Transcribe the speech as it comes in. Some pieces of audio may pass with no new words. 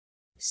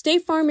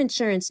State Farm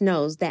Insurance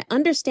knows that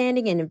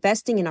understanding and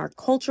investing in our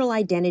cultural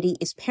identity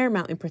is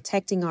paramount in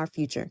protecting our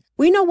future.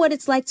 We know what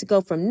it's like to go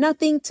from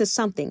nothing to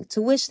something,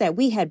 to wish that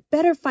we had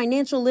better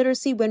financial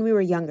literacy when we were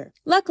younger.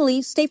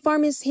 Luckily, State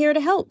Farm is here to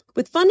help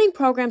with funding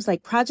programs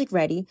like Project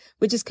Ready,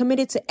 which is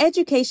committed to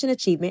education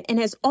achievement and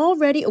has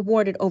already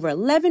awarded over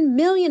 $11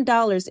 million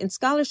in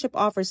scholarship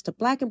offers to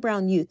Black and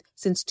brown youth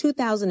since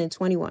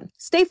 2021.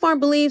 State Farm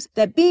believes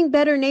that being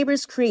better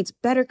neighbors creates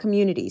better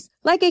communities.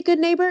 Like a good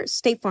neighbor,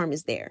 State Farm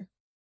is there.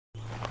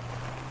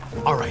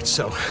 All right,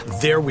 so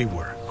there we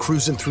were,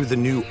 cruising through the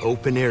new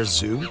open-air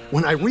zoo,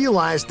 when I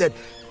realized that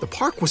the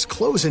park was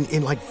closing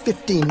in like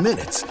 15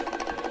 minutes.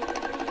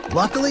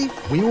 Luckily,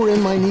 we were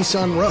in my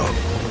Nissan Rogue.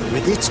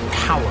 With its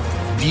powerful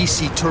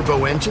VC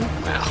turbo engine,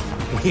 well,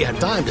 we had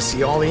time to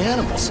see all the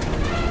animals.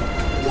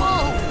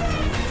 Whoa!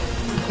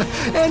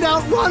 And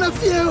outrun a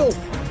few!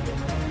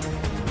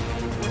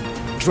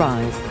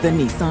 Drive the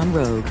Nissan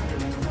Rogue.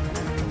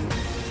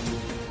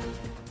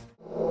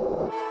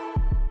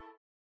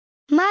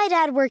 My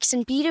dad works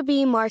in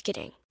B2B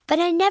marketing, but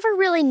I never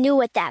really knew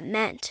what that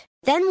meant.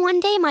 Then one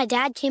day my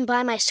dad came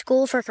by my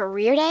school for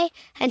career day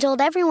and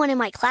told everyone in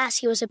my class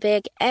he was a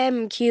big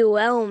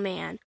MQL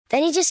man.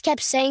 Then he just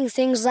kept saying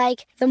things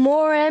like, the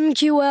more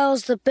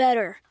MQLs, the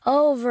better,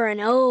 over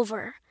and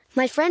over.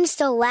 My friends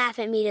still laugh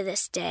at me to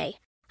this day.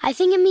 I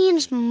think it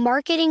means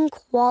marketing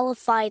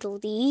qualified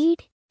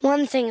lead.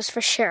 One thing's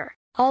for sure,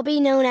 I'll be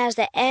known as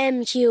the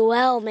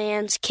MQL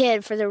man's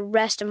kid for the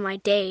rest of my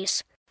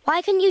days.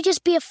 Why couldn't you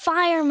just be a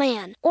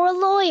fireman or a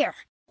lawyer?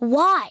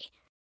 Why?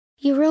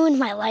 You ruined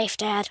my life,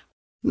 Dad.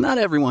 Not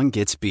everyone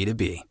gets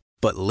B2B,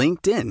 but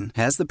LinkedIn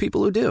has the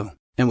people who do.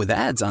 And with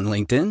ads on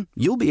LinkedIn,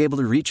 you'll be able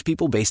to reach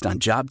people based on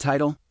job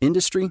title,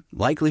 industry,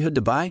 likelihood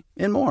to buy,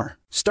 and more.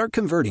 Start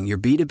converting your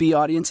B2B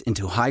audience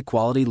into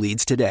high-quality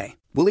leads today.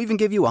 We'll even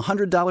give you a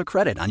 $100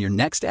 credit on your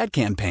next ad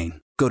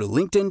campaign. Go to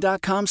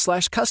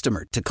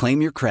linkedin.com/customer to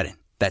claim your credit.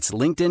 That's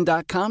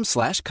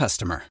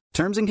linkedin.com/customer.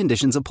 Terms and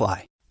conditions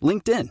apply.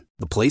 LinkedIn,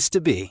 the place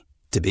to be,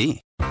 to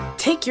be.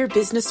 Take your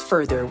business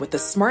further with the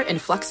smart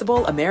and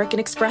flexible American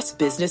Express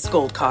Business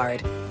Gold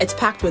Card. It's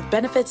packed with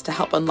benefits to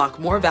help unlock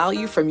more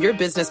value from your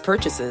business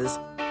purchases.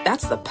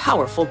 That's the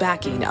powerful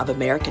backing of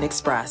American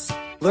Express.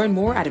 Learn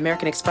more at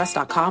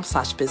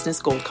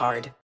americanexpress.com/business gold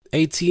card.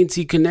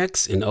 AT&T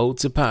connects an ode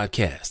to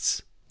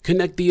podcasts.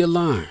 Connect the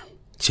alarm.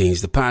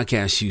 Change the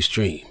podcast you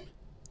stream.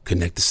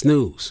 Connect the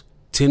snooze.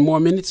 10 more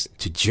minutes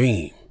to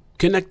dream.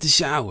 Connect the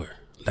shower.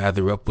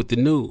 Lather up with the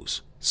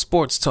news,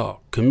 sports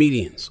talk,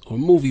 comedians, or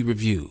movie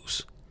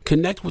reviews.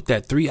 Connect with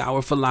that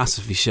 3-hour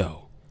philosophy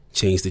show.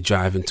 Change the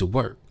drive into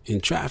work in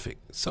traffic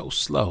so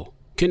slow.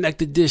 Connect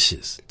the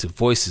dishes to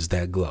voices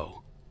that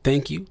glow.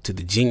 Thank you to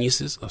the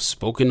geniuses of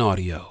spoken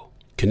audio.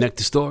 Connect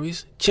the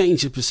stories,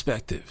 change your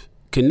perspective.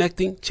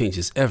 Connecting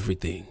changes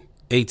everything.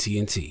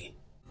 AT&T.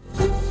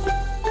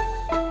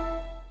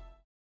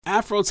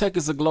 Afrotech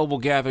is a global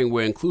gathering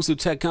where inclusive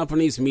tech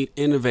companies meet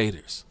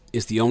innovators.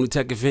 It's the only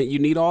tech event you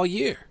need all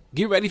year.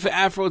 Get ready for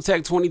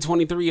Afrotech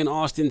 2023 in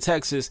Austin,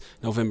 Texas,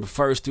 November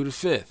 1st through the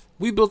 5th.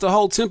 We built a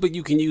whole template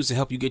you can use to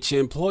help you get your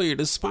employer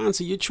to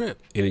sponsor your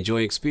trip and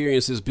enjoy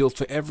experiences built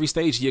for every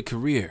stage of your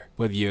career.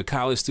 Whether you're a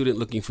college student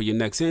looking for your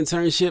next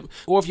internship,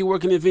 or if you're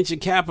working in venture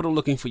capital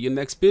looking for your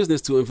next business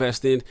to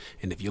invest in,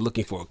 and if you're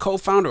looking for a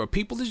co-founder or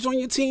people to join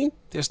your team,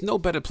 there's no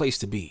better place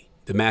to be.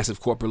 The massive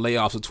corporate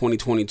layoffs of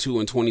 2022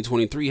 and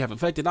 2023 have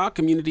affected our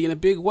community in a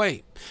big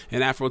way,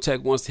 and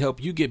Afrotech wants to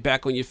help you get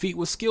back on your feet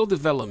with skill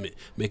development,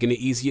 making it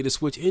easier to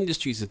switch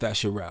industries if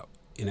that's your route.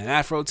 And at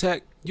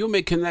Afrotech, you'll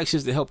make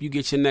connections to help you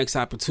get your next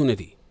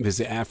opportunity.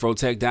 Visit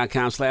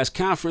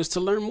afrotech.com/conference to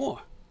learn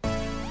more.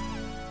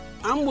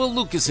 I'm Will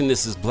Lucas, and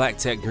this is Black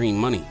Tech Green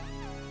Money.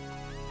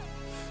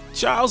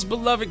 Charles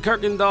Beloved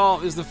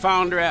Kuykendoll is the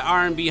founder at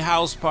R&B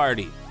House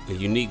Party, a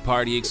unique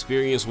party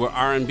experience where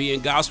R&B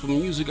and gospel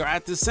music are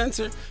at the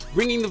center,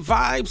 bringing the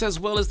vibes as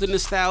well as the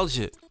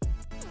nostalgia.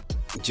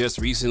 Just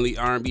recently,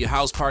 R&B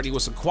House Party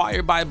was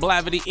acquired by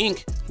Blavity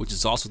Inc., which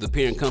is also the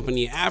parent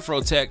company of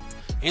Afrotech,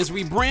 and is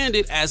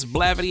rebranded as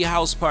Blavity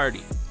House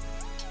Party.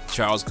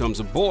 Charles comes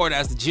aboard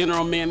as the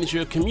general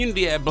manager of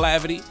community at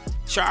Blavity,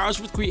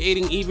 charged with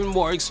creating even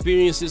more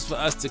experiences for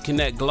us to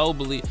connect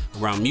globally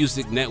around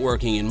music,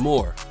 networking, and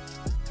more.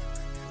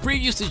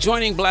 Previous to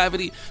joining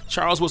Blavity,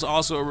 Charles was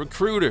also a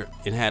recruiter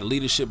and had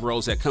leadership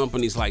roles at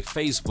companies like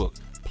Facebook,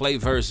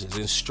 PlayVersus,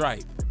 and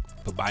Stripe.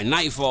 But by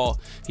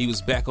nightfall, he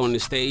was back on the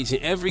stage in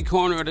every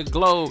corner of the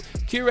globe,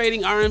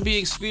 curating R&B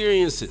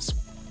experiences.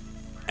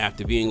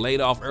 After being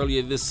laid off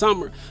earlier this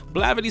summer,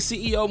 Blavity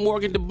CEO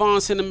Morgan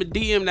DeBond sent him a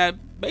DM that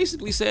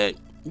basically said,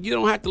 you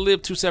don't have to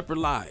live two separate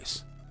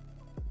lives.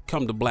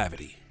 Come to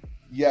Blavity.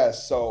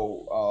 Yes,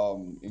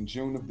 so in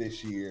June of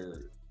this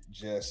year,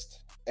 just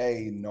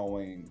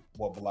knowing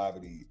what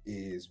Blavity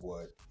is,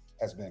 what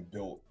has been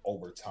built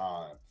over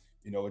time,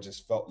 it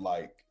just felt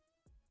like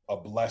a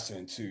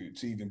blessing to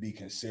even be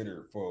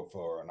considered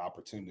for an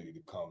opportunity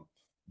to come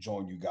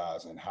join you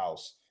guys in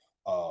house.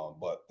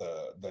 But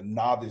the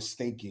novice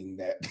thinking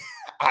that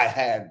I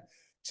had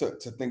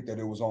to think that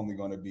it was only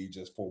going to be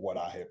just for what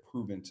I had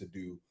proven to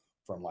do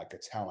from like a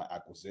talent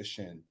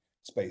acquisition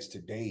space to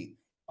date,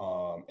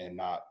 and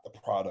not the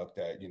product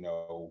that, you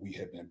know, we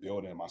had been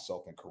building,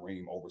 myself and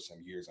Kareem, over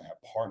some years, and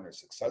have partnered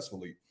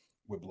successfully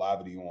with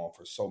Blavity on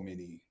for so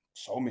many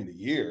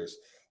years.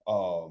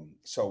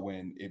 So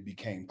when it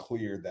became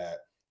clear that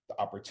the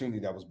opportunity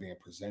that was being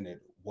presented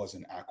was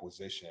an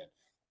acquisition,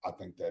 I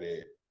think that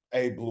it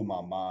A, blew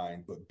my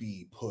mind, but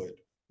B, put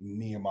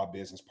me and my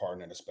business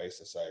partner in a space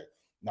to say,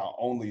 not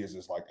only is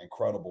this like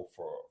incredible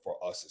for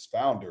us as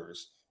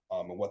founders,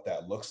 and what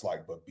that looks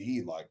like, but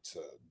B, like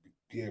to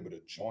be able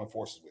to join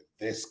forces with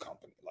this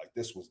company. Like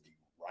this was the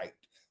right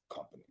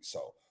company.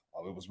 So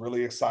it was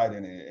really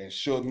exciting, and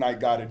Suge Knight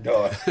got it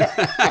done.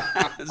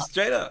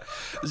 Straight up,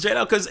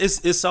 because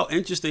it's so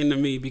interesting to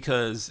me,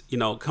 because, you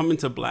know, coming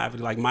to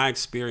Blavity, like my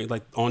experience,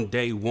 like on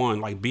day one,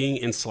 like being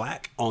in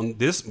Slack on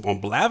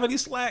Blavity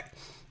Slack,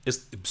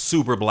 it's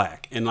super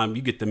black, and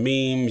you get the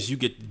memes, you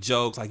get the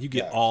jokes, like you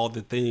get all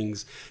the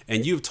things.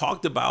 And you've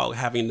talked about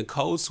having the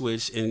code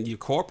switch in your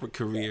corporate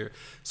career.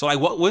 So like,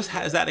 what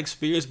has that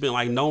experience been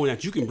like, knowing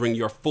that you can bring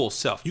your full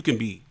self, you can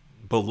be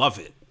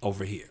beloved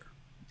over here?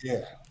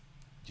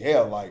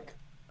 Yeah, like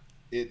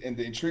it. And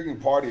the intriguing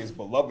part is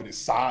Beloved is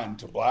signed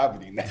to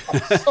Blavity now.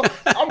 So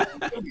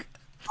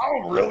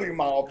I'm really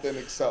my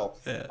authentic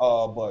self. Yeah.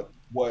 But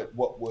what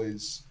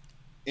was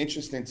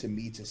interesting to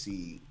me to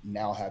see,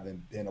 now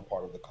having been a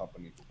part of the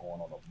company for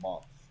going on a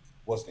month,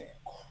 was the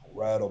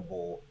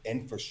incredible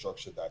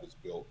infrastructure that is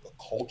built, the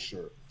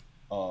culture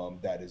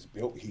that is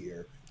built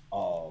here.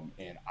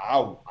 And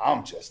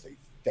I'm just a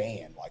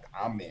fan. Like,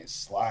 I'm in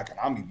Slack, and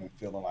I'm even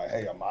feeling like,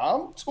 hey,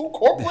 I'm too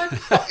corporate.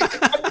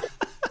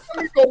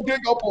 Let me go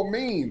dig up a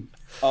meme.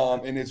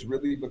 And it's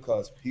really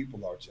because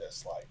people are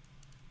just like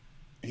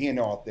being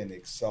their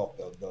authentic self.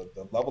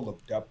 The level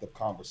of depth of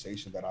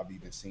conversation that I've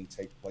even seen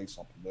take place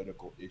on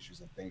political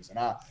issues and things. And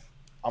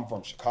I'm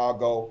from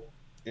Chicago.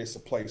 It's a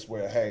place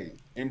where, hey,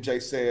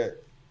 MJ said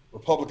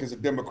Republicans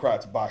and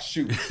Democrats buy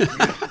shoes.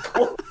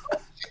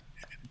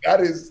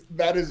 That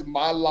is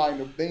my line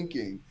of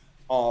thinking.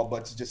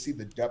 But to just see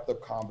the depth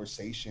of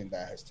conversation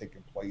that has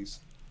taken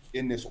place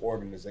in this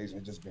organization,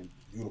 it's just been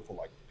beautiful.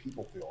 Like,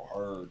 people feel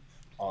heard.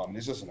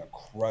 It's just an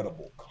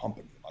incredible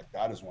company. Like,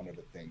 that is one of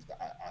the things that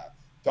I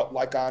felt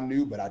like I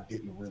knew, but I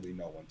didn't really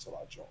know until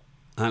I joined.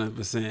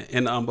 100%.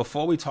 And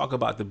before we talk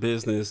about the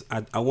business,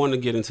 I want to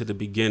get into the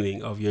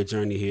beginning of your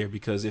journey here,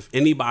 because if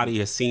anybody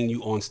has seen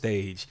you on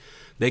stage,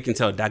 they can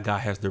tell that guy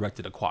has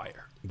directed a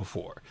choir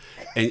before.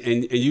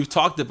 And you've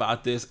talked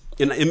about this,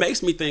 and it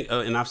makes me think,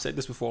 and I've said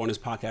this before on this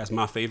podcast,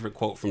 my favorite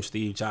quote from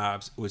Steve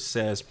Jobs, which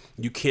says,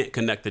 you can't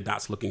connect the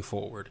dots looking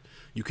forward.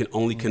 You can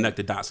only connect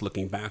the dots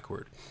looking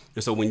backward.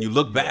 And so when you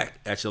look back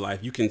at your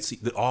life, you can see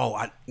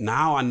that,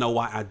 now I know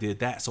why I did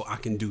that, so I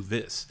can do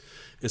this.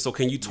 And so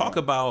can you talk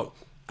about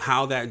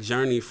how that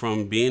journey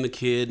from being a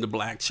kid in the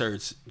black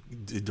church,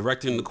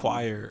 directing the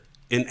choir,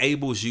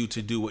 enables you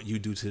to do what you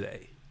do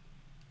today?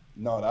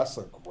 No, that's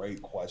a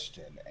great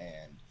question.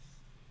 And,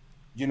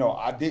 you know,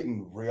 I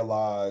didn't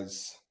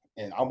realize,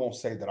 and I won't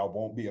say that I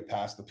won't be a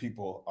pastor.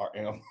 People are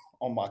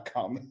on my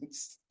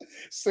comments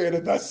saying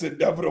that that's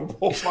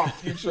inevitable. My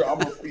future,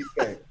 I'm a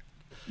PK.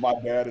 My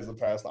dad is a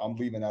pastor. I'm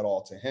leaving that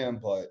all to him.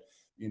 But,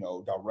 you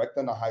know,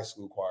 directing the high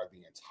school choir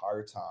the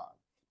entire time,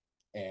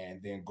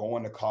 and then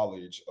going to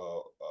college, a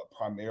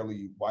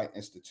primarily white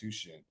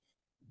institution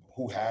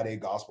who had a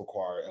gospel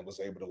choir and was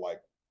able to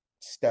like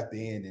step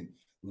in and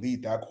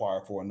lead that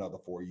choir for another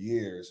 4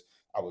 years.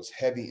 I was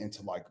heavy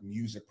into like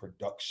music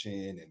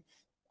production, and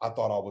I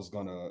thought I was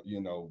gonna, you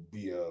know,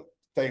 be a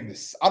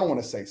famous, I don't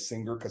want to say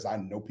singer, because I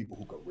know people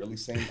who could really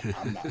sing.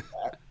 I'm not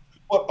that,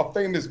 but a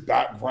famous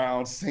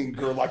background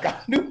singer. Like, I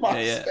knew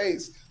my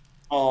space.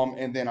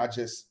 And then I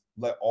just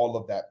let all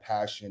of that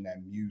passion,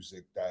 that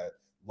music, that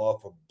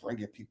love for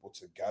bringing people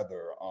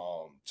together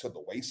to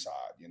the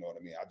wayside. You know what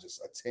I mean? I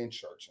just attend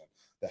church, and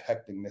the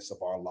hecticness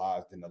of our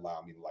lives didn't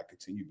allow me to like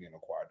continue being a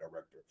choir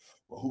director.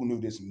 But who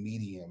knew this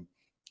medium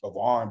of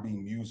R&B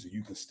music,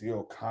 you could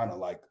still kind of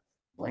like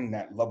bring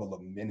that level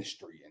of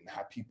ministry and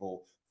have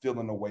people feel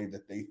in the way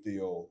that they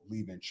feel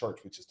leaving church,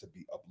 which is to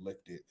be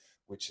uplifted,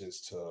 which is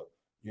to,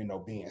 you know,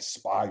 be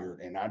inspired.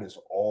 And that is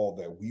all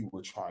that we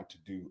were trying to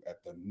do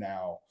at the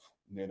now,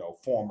 you know,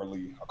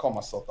 formerly, I call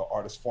myself the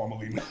artist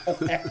formerly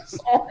known as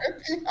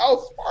R&B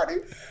House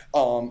Party,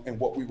 and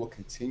what we will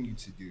continue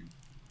to do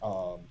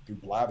through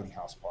Blavity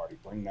House Party,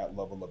 bring that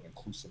level of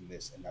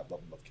inclusiveness and that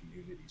level of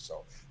community.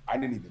 So I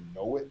didn't even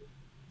know it,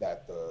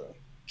 that the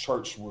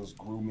church was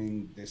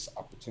grooming this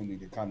opportunity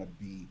to kind of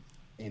be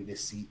in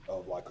this seat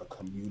of like a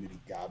community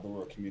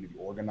gatherer, a community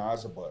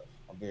organizer, but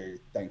I'm very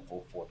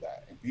thankful for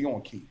that. And be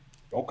on key.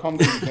 Don't come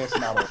to the events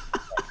and out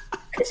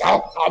because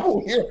I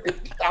will hear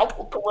it. I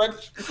will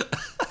correct you.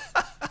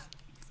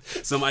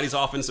 Somebody's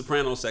off in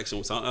Sopranos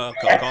section. So, call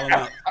them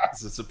out.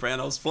 It's a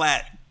Sopranos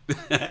flat.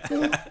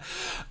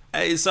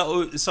 Hey,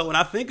 so when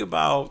I think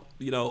about,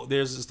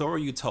 there's a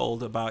story you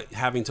told about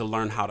having to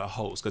learn how to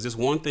host, because it's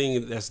one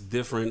thing that's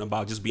different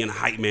about just being a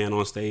hype man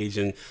on stage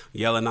and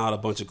yelling out a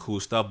bunch of cool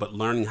stuff, but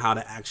learning how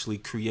to actually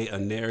create a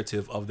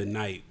narrative of the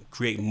night,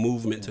 create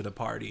movement to the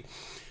party.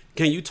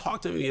 Can you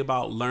talk to me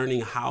about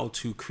learning how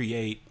to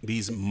create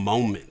these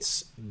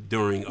moments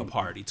during a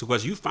party?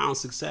 Because you found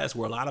success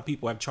where a lot of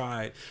people have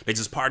tried, they're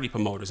just party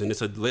promoters and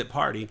it's a lit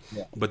party,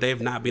 but they have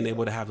not been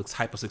able to have the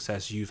type of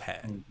success you've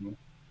had.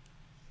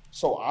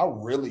 So I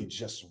really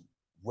just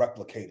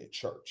replicated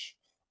church.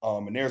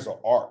 And there's an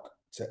arc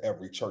to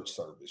every church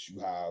service. You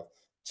have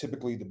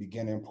typically the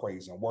beginning,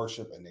 praise and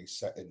worship, and they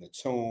set in the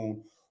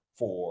tune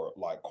for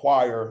like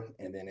choir,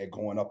 and then they're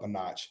going up a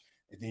notch.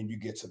 And then you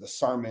get to the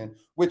sermon,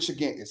 which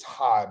again is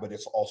high, but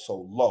it's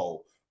also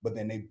low. But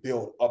then they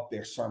build up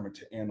their sermon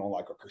to end on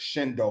like a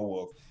crescendo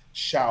of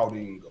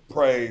shouting, of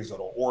praise, or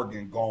the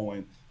organ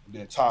going, and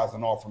then tithes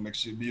and offering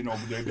makes it,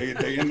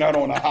 they end that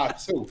on a high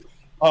too.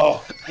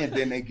 And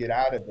then they get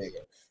out of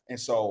there. And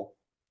so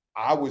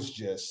I was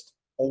just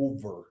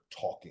over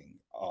talking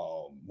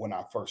when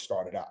I first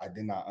started out. I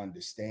did not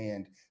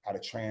understand how to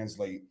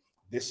translate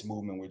this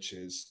movement, which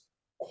is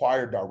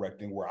choir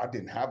directing, where I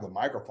didn't have the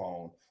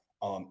microphone,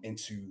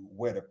 into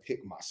where to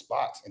pick my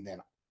spots. And then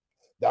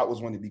that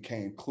was when it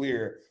became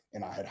clear.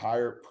 And I had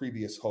hired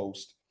previous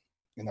hosts,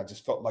 and I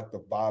just felt like the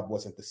vibe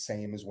wasn't the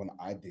same as when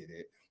I did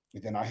it.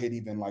 And then I had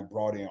even like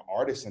brought in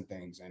artists and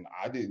things, and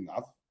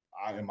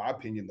in my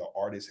opinion, the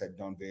artists had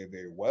done very,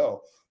 very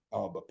well.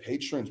 But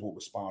patrons will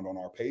respond on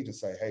our page and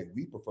say, "Hey,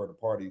 we prefer to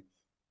party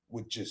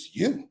with just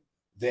you."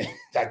 Then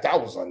that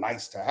was a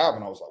nice to have.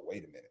 And I was like,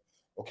 wait a minute.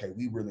 Okay,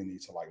 we really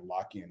need to like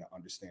lock in and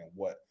understand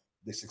what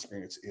this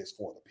experience is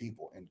for the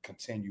people and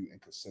continue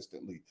and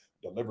consistently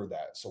deliver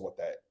that. So what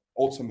that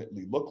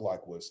ultimately looked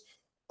like was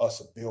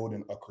us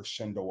building a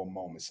crescendo of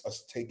moments,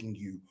 us taking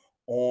you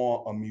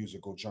on a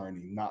musical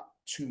journey, not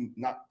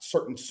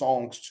certain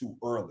songs too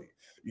early.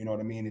 You know what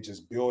I mean? It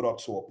just build up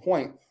to a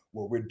point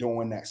where we're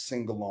doing that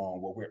sing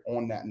along, where we're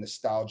on that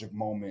nostalgic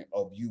moment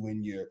of you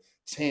in your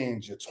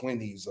 10s, your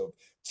 20s, of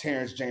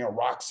Terrence J and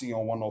Roxy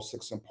on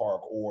 106 in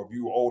Park, or if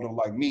you were older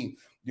like me,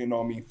 you know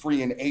what I mean,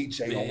 Free and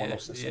AJ on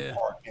 106 in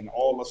Park, and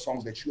all the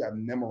songs that you have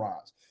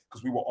memorized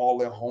because we were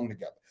all at home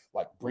together,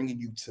 like bringing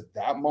you to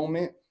that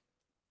moment.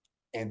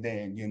 And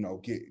then,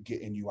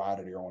 getting you out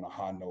of there on a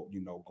high note,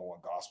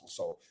 going gospel.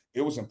 So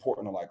it was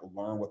important to like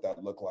learn what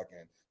that looked like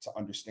and to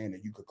understand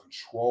that you could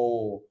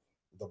control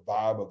the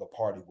vibe of the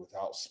party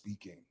without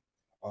speaking.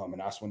 And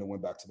that's when it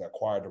went back to that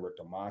choir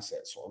director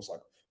mindset. So I was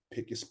like,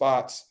 pick your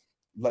spots,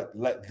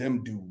 let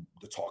them do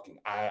the talking.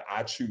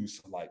 I choose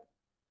to like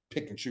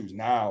pick and choose.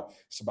 Now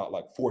it's about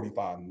like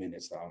 45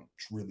 minutes that I'm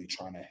really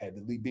trying to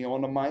heavily be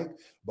on the mic.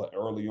 But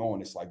early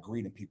on, it's like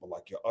greeting people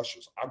like your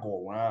ushers. I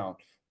go around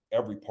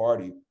every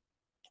party,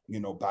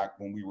 back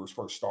when we were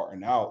first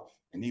starting out,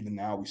 and even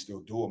now we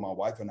still do it. My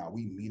wife and I,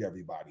 we meet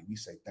everybody. We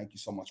say, thank you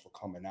so much for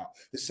coming out.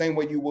 The same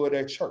way you would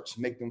at church,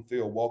 make them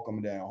feel welcome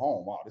and at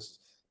home. Wow,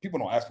 people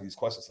don't ask me these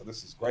questions, so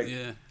this is great.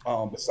 Yeah.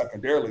 But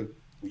secondarily,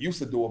 we used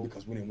to do it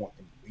because we didn't want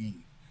them to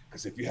leave.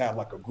 Because if you have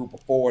like a group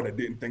of 4 that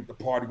didn't think the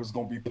party was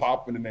going to be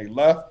popping and they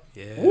left,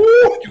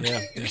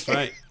 that's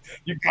right.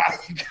 You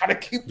got to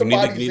keep the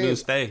bodies in. You need to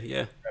stay,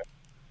 yeah.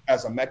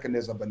 As a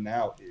mechanism, but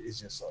now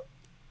it's just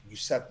you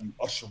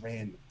usher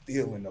in the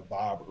feeling, the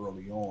vibe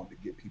early on to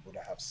get people to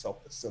have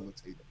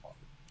self-facilitated party.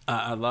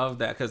 I love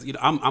that because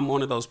I'm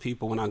one of those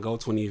people when I go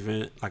to an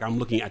event, like I'm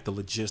looking at the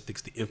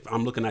logistics,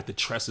 I'm looking at the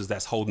trusses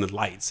that's holding the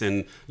lights,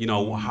 and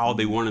how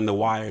they running the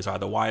wires. Are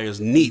the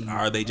wires neat?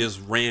 Are they just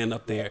ran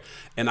up there?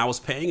 And I was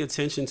paying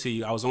attention to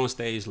you. I was on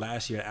stage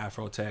last year at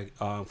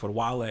Afrotech for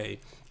Wale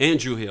and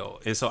Drew Hill,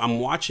 and so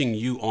I'm watching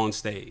you on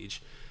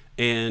stage,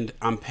 and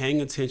I'm paying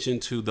attention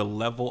to the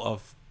level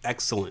of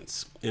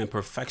excellence and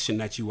perfection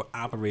that you were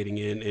operating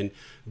in. And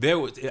there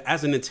was,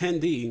 as an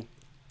attendee,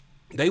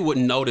 they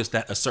wouldn't notice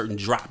that a certain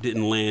drop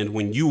didn't land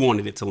when you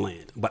wanted it to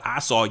land. But I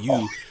saw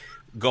you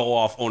go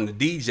off on the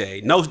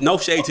DJ. No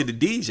shade to the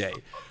DJ,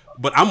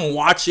 but I'm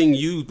watching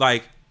you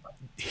like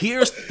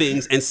hear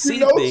things and see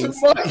things.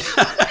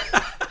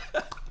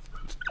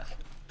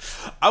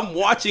 I'm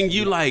watching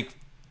you like,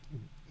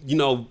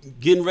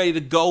 getting ready to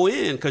go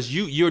in because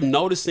you're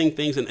noticing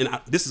things. And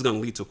this is going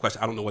to lead to a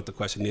question. I don't know what the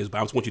question is, but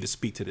I just want you to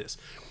speak to this.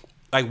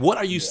 Like, what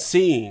are you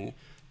seeing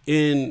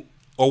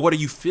or what are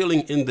you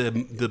feeling in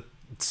the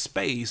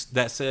space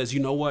that says, you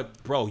know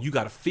what, bro, you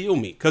got to feel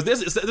me? Because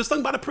there's something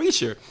about a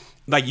preacher.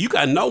 Like, you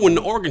got to know when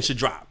the organ should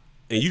drop,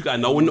 and you got to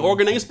know when the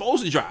organ ain't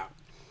supposed to drop.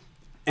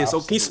 And so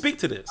can you speak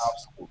to this?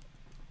 Absolutely.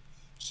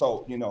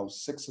 So,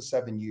 6 or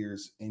 7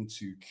 years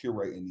into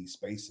curating these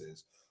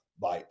spaces,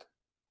 like,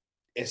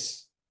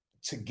 it's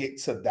to get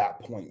to that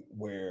point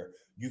where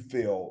you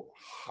feel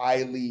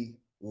highly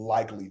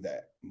likely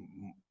that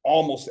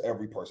almost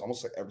every person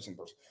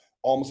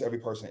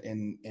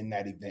in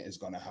that event is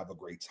going to have a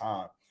great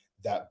time.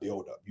 That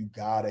build up, you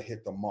got to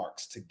hit the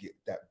marks to get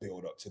that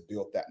build up, to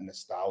build that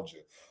nostalgia.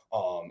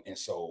 And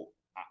so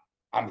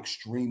I'm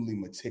extremely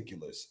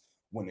meticulous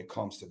when it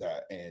comes to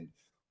that. And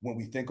when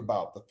we think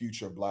about the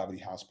future of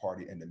Blavity House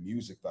Party and the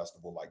music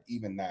festival, like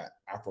even that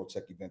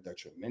Afrotech event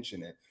that you're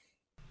mentioning,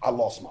 I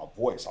lost my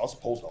voice. I was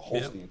supposed to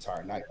host the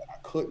entire night, but I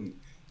couldn't.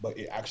 But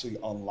it actually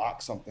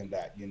unlocked something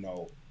that, you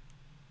know,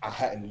 I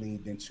hadn't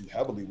leaned into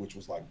heavily, which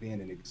was like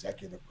being an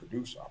executive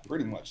producer. I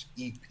pretty much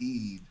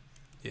EP'd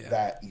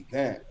that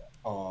event.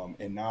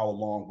 And now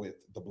along with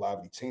the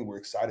Blavity team, we're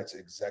excited to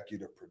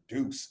executive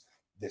produce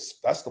this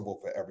festival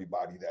for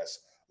everybody that's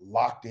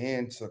locked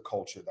into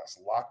culture, that's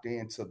locked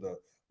into the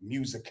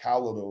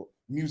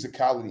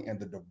musicality and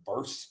the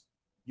diverse,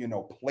 you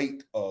know,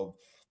 plate of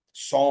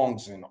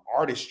songs and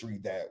artistry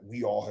that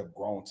we all have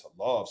grown to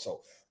love.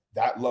 So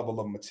that level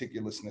of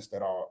meticulousness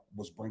that I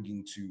was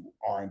bringing to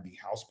R&B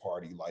House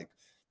Party, like,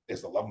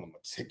 is the level of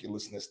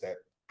meticulousness that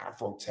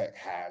Afrotech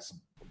has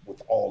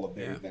with all of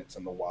their events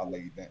and the Wale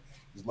event.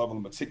 This level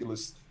of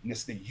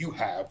meticulousness that you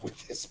have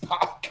with this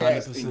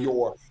podcast 100%. And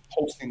your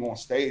hosting on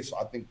stage. So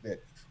I think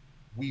that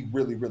we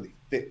really, really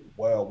fit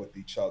well with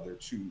each other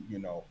to, you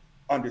know,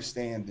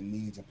 understand the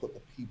needs and put the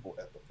people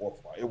at the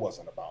forefront. It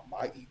wasn't about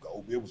my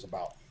ego. It was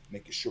about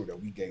making sure that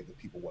we gave the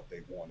people what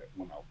they wanted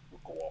when I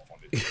would go off on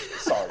it.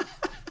 Sorry.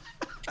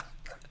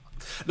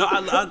 No, I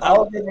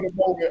remember the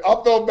moment.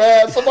 I felt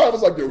bad. Somebody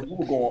was like, "Yo, you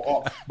were going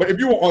off." But if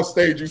you were on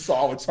stage, you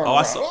saw it turn around.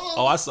 I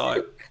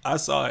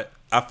saw it.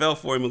 I felt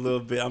for him a little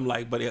bit. I'm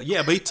like, but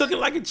he took it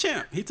like a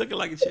champ. He's used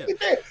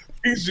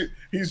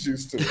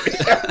to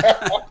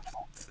it.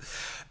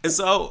 And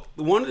so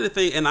one of the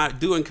things, and I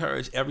do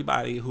encourage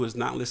everybody who has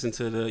not listened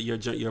to your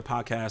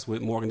podcast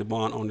with Morgan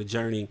DeBond on the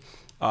journey,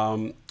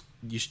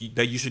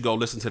 you should go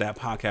listen to that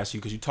podcast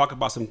because you talk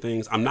about some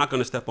things. I'm not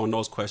going to step on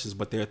those questions,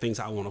 but there are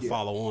things I want to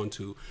follow on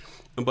to.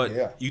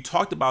 But you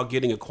talked about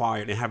getting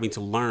acquired and having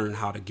to learn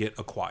how to get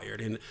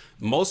acquired. And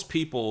most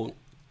people,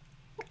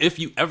 if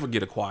you ever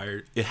get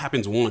acquired, it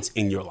happens once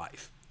in your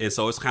life. And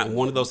so it's kind of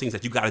one of those things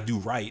that you got to do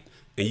right,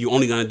 and you're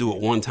only going to do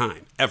it one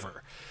time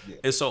ever. Yeah.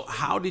 And so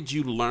how did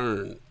you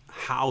learn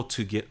how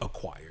to get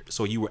acquired?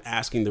 So you were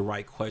asking the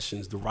right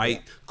questions, the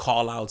right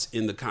call outs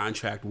in the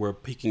contract were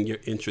piquing your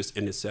interest,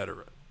 and et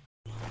cetera.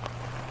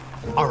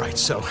 All right,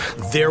 so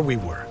there we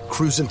were,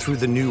 cruising through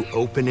the new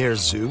open-air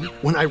zoo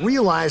when I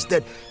realized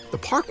that the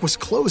park was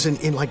closing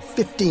in like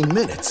 15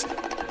 minutes.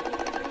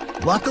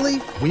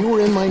 Luckily, we were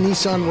in my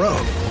Nissan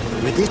Rogue.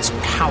 With its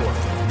powerful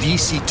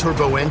VC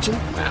turbo engine,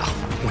 well,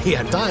 we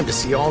had time to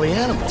see all the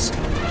animals.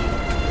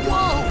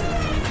 Whoa!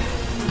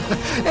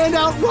 And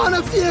outrun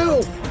a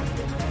few!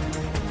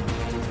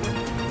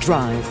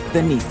 Drive the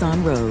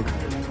Nissan Rogue.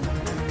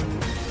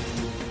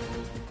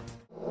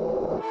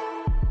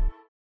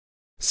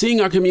 Seeing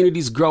our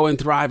communities grow and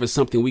thrive is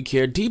something we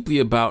care deeply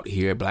about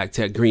here at Black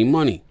Tech Green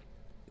Money.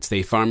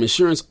 State Farm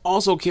Insurance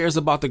also cares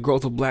about the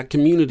growth of Black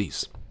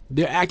communities.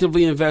 They're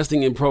actively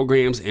investing in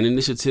programs and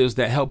initiatives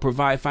that help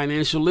provide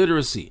financial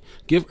literacy,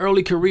 give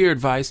early career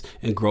advice,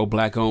 and grow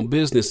Black-owned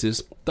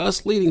businesses,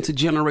 thus leading to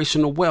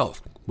generational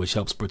wealth, which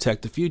helps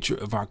protect the future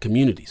of our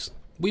communities.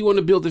 We want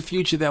to build a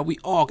future that we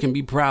all can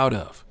be proud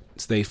of.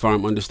 State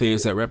Farm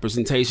understands that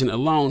representation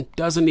alone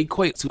doesn't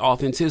equate to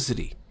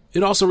authenticity.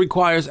 It also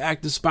requires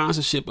active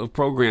sponsorship of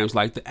programs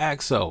like the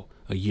AXO,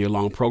 a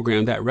year-long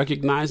program that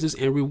recognizes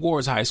and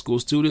rewards high school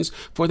students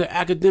for their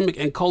academic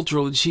and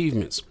cultural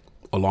achievements,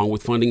 along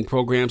with funding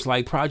programs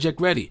like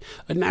Project Ready,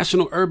 a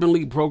National Urban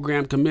League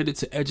program committed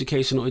to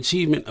educational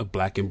achievement of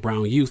Black and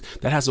brown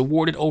youth that has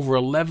awarded over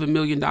 $11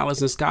 million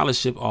in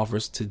scholarship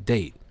offers to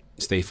date.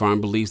 State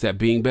Farm believes that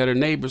being better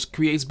neighbors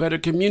creates better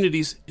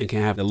communities and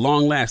can have a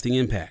long-lasting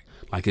impact.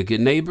 Like a good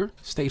neighbor,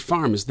 State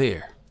Farm is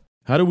there.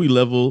 How do we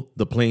level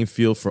the playing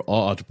field for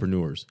all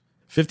entrepreneurs?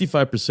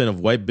 55% of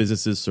white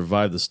businesses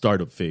survive the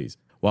startup phase,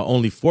 while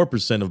only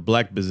 4% of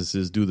Black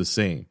businesses do the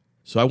same.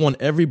 So I want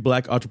every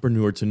Black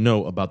entrepreneur to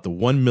know about the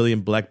 1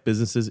 Million Black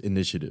Businesses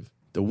Initiative.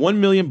 The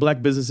 1 Million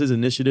Black Businesses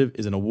Initiative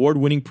is an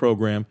award-winning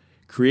program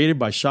created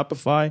by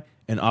Shopify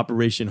and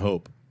Operation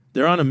Hope.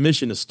 They're on a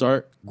mission to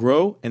start,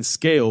 grow, and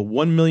scale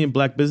 1 million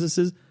Black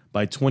businesses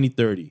by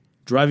 2030,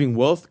 driving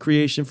wealth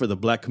creation for the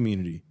Black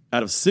community.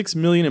 Out of 6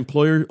 million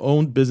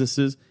employer-owned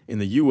businesses in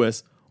the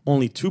U.S.,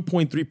 only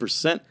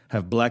 2.3%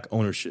 have Black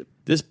ownership.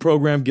 This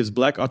program gives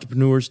Black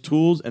entrepreneurs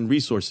tools and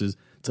resources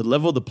to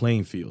level the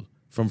playing field,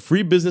 from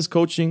free business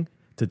coaching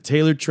to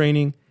tailored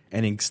training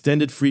and an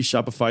extended free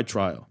Shopify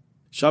trial.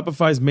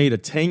 Shopify's made a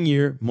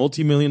 10-year,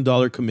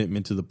 multi-million-dollar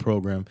commitment to the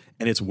program,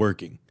 and it's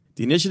working.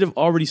 The initiative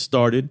already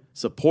started,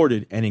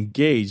 supported, and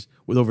engaged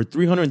with over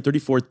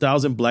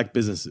 334,000 Black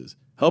businesses,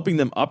 helping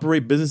them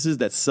operate businesses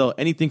that sell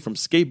anything from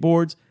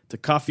skateboards to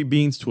coffee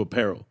beans to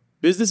apparel.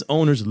 Business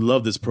owners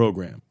love this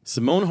program.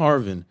 Simone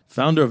Harvin,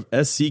 founder of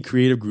SC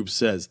Creative Group,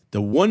 says,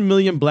 "The 1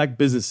 million Black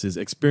businesses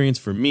experience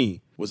for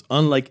me was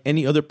unlike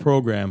any other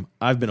program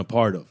I've been a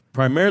part of,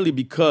 primarily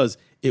because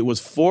it was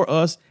for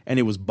us and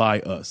it was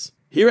by us."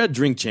 Here at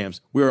Drink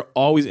Champs, we are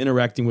always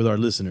interacting with our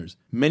listeners,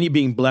 many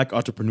being Black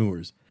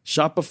entrepreneurs.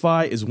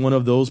 Shopify is one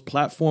of those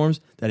platforms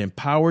that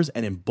empowers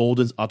and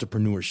emboldens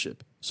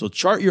entrepreneurship. So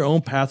chart your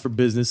own path for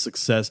business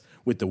success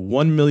with the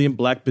 1 Million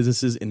Black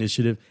Businesses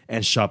Initiative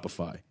and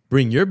Shopify.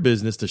 Bring your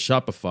business to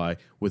Shopify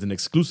with an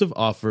exclusive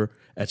offer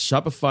at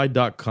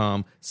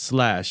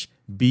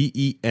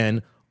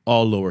shopify.com/BEN,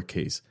 all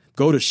lowercase.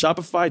 Go to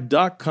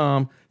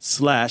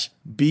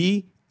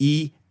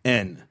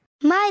shopify.com/BEN.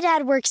 My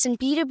dad works in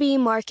B2B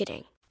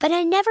marketing, but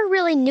I never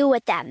really knew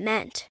what that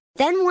meant.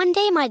 Then one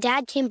day my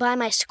dad came by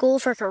my school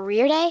for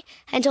career day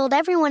and told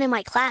everyone in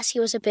my class he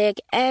was a big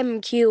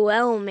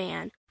MQL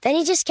man. Then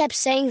he just kept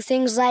saying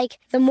things like,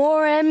 the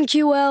more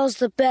MQLs,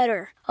 the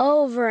better,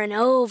 over and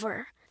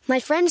over. My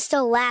friends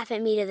still laugh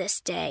at me to this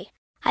day.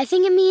 I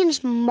think it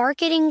means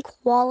marketing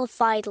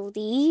qualified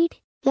lead.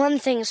 One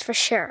thing's for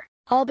sure,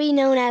 I'll be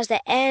known as the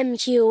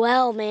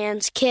MQL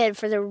man's kid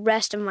for the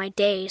rest of my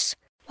days.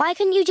 Why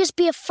couldn't you just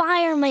be a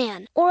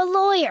fireman or a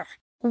lawyer?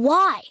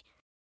 Why?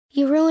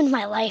 You ruined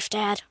my life,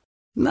 Dad.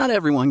 Not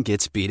everyone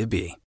gets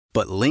B2B,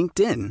 but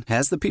LinkedIn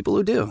has the people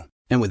who do.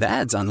 And with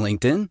ads on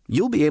LinkedIn,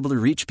 you'll be able to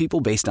reach people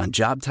based on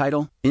job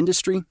title,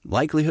 industry,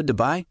 likelihood to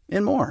buy,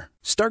 and more.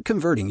 Start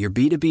converting your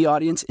B2B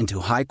audience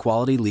into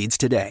high-quality leads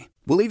today.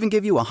 We'll even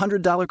give you a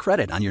 $100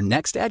 credit on your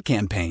next ad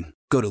campaign.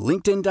 Go to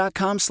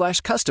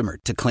linkedin.com/customer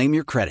to claim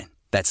your credit.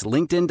 That's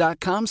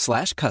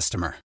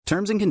linkedin.com/customer.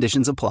 Terms and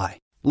conditions apply.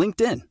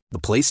 LinkedIn, the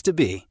place to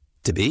be,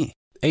 to be.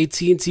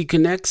 AT&T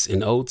connects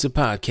an ode to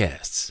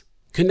podcasts.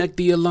 Connect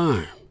the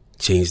alarm.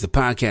 Change the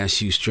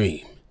podcast you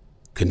stream.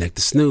 Connect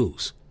the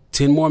snooze.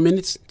 10 more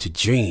minutes to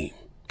dream.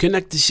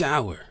 Connect the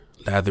shower.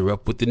 Lather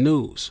up with the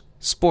news,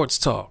 sports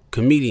talk,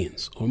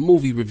 comedians, or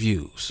movie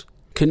reviews.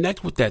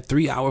 Connect with that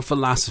 3-hour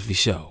philosophy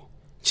show.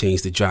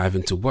 Change the drive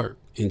into work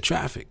in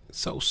traffic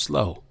so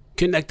slow.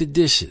 Connect the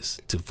dishes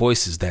to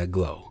voices that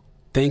glow.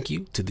 Thank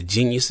you to the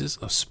geniuses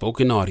of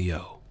spoken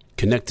audio.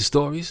 Connect the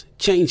stories,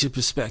 change your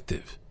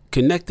perspective.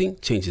 Connecting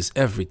changes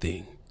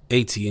everything.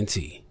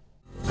 AT&T.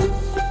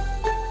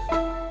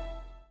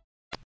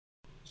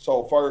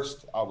 So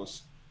first, I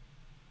was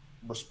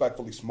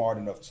respectfully smart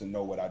enough to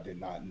know what I did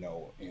not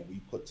know, and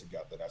we put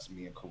together, that's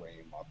me and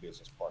Kareem, my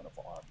business partner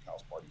for R&B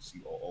House Party,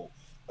 COO,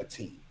 a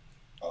team.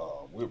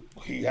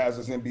 He has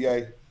his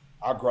MBA.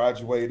 I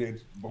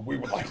graduated, but we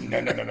were like,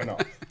 no.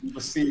 We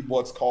received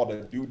what's called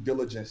a due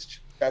diligence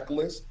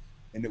checklist,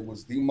 and it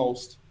was the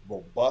most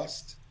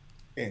robust,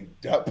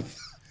 in-depth,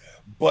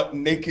 butt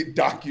naked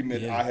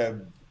document I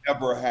have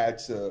ever had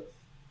to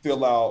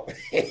fill out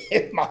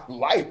in my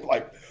life.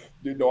 Like,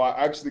 you know,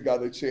 I actually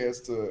got a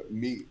chance to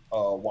meet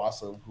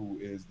Wasa, who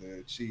is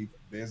the chief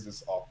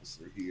business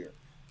officer here,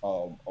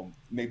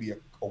 maybe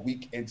a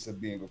week into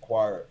being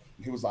acquired.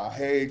 He was like,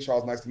 hey,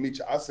 Charles, nice to meet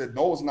you. I said,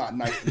 no, it's not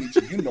nice to meet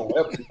you. You know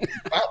everything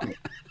about me.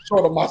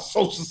 Short of my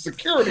social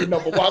security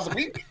number, Wasa,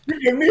 you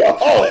give me a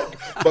hug.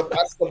 But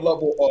that's the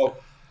level of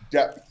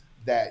depth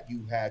that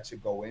you had to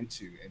go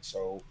into. And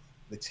so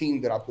the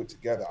team that I put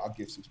together, I'll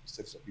give some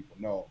specifics so people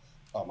know.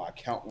 My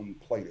accountant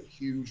played a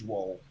huge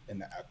role in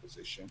the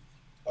acquisition.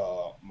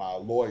 My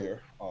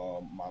lawyer,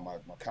 my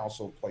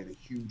counsel played a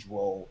huge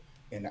role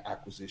in the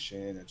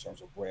acquisition in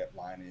terms of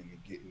redlining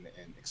and getting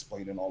and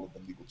explaining all of the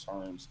legal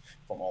terms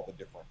from all the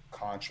different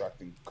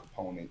contracting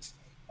components.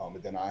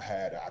 And then I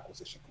had an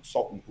acquisition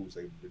consultant who was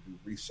able to do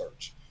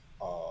research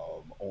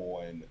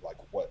on like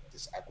what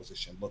this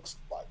acquisition looks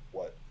like,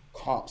 what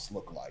comps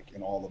look like,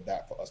 and all of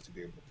that for us to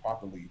be able to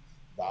properly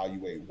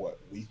evaluate what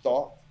we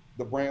thought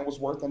the brand was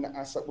worth and the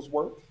asset was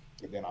worth.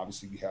 And then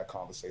obviously we had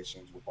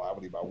conversations with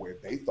Blavity about where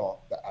they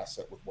thought the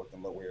asset was worth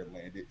and where it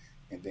landed,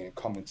 and then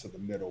coming to the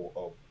middle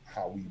of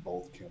how we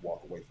both can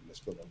walk away from this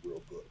feeling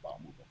real good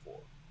about moving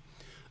forward.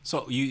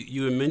 So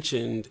you had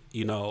mentioned,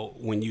 you know,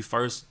 when you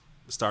first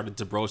started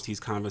to broach these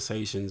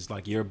conversations,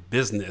 like your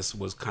business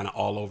was kind of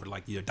all over,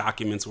 like your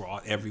documents were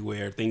all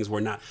everywhere. Things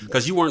were not,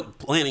 because you weren't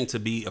planning to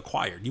be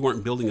acquired. You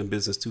weren't building a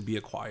business to be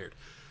acquired.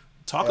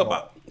 Talk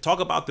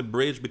about the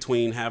bridge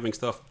between having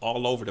stuff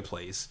all over the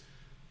place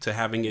to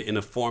having it in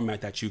a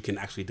format that you can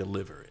actually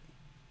deliver it.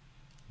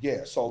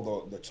 Yeah,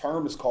 so the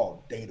term is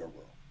called data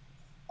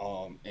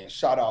room. And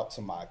shout out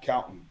to my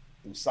accountant,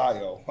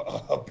 Usayo,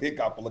 a Big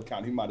Apple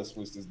account. He might have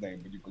switched his name,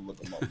 but you can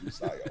look him up,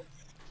 Usayo.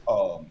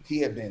 He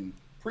had been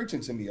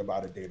preaching to me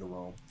about a data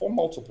room for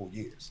multiple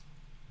years,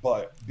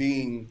 but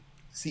being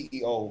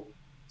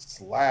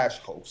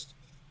CEO/host,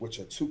 which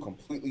are two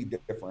completely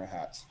different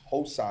hats.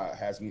 Host side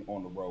has me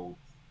on the road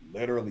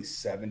literally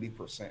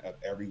 70% of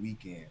every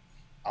weekend.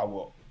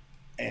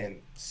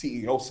 And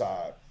CEO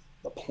side,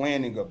 the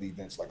planning of the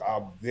events, like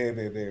I'm very,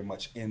 very, very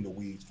much in the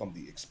weeds from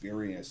the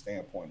experience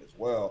standpoint as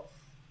well.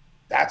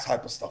 That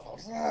type of stuff, I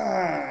was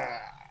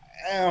I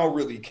don't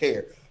really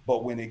care.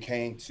 But when it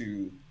came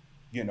to,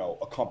 you know,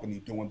 a company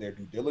doing their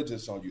due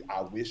diligence on you,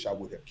 I wish I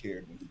would have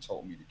cared when he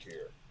told me to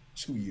care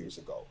 2 years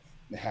ago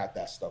and had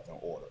that stuff in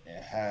order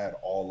and had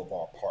all of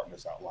our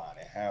partners outlined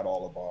and had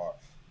all of our,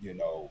 you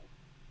know,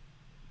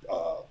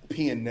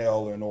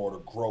 P&L in order,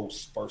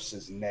 gross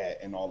versus net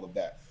and all of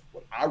that.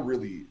 What I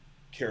really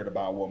cared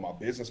about, what my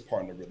business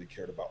partner really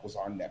cared about, was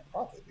our net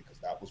profit, because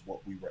that was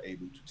what we were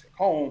able to take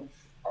home,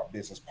 our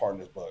business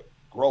partners. But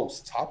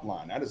gross, top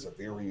line, that is a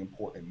very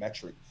important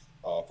metric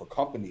for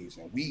companies.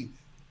 And we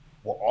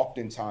were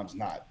oftentimes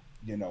not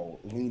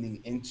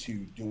leaning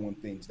into doing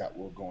things that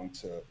were going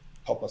to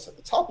help us at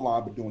the top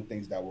line, but doing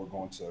things that were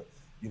going to,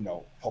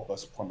 help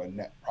us from a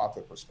net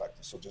profit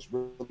perspective. So just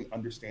really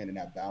understanding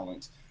that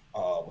balance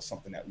was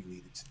something that we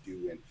needed to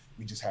do. And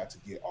we just had to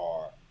get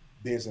our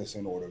business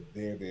in order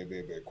very, very,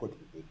 very, very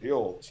quickly. The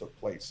deal took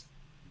place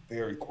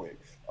very quick,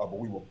 but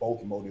we were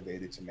both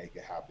motivated to make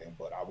it happen.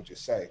 But I would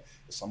just say,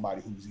 as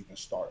somebody who's even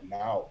starting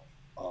out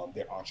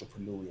their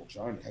entrepreneurial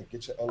journey, hey,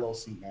 get your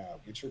LLC now,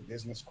 get your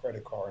business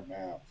credit card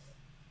now.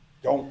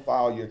 Don't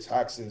file your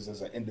taxes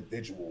as an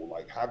individual,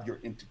 like have your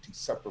entity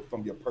separate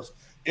from your person.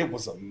 It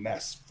was a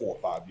mess 4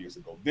 or 5 years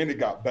ago. Then it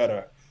got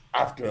better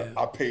after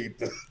I paid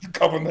the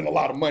government a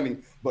lot of money,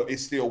 but it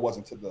still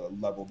wasn't to the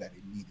level that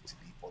it needed to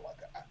be for like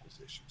an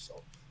acquisition.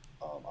 So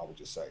I would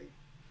just say,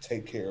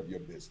 take care of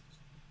your business.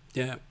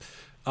 Yeah.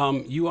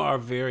 You are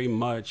very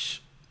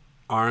much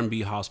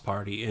R&B house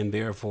party, and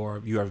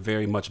therefore you are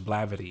very much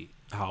Blavity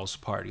house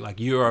party. Like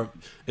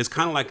it's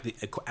kind of like the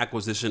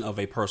acquisition of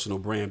a personal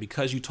brand,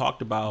 because you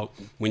talked about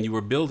when you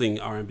were building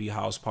R&B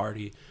house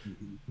party,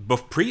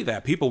 but pre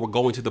that, people were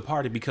going to the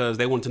party because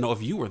they wanted to know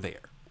if you were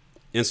there.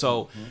 And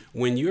so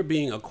when you're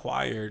being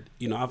acquired,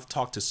 I've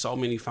talked to so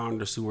many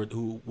founders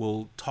who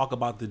will talk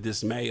about the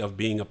dismay of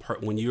being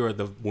when you're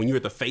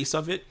the face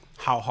of it,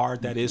 how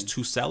hard that is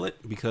to sell it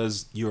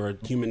because you're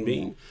a human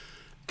being.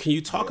 Can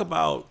you talk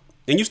about,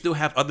 and you still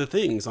have other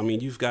things. I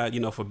mean, you've got,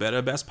 For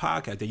Better Best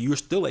podcast, that you're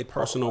still a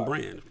personal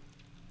brand.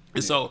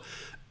 And so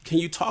can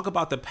you talk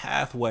about the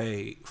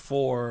pathway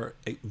for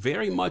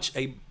very much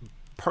a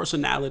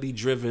personality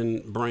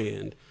driven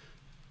brand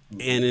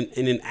and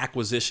in an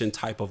acquisition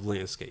type of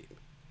landscape?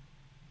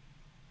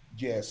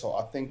 Yeah, so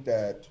I think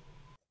that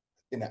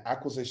in the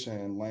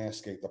acquisition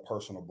landscape, the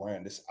personal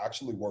brand, this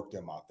actually worked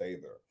in my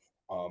favor.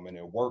 And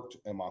it worked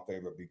in my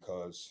favor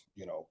because,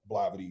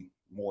 Blavity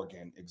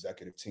Morgan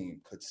executive team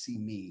could see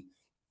me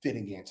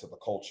fitting into the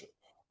culture.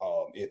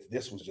 If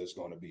this was just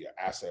going to be an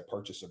asset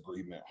purchase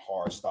agreement,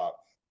 hard stop,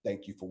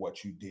 thank you for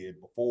what you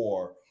did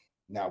before,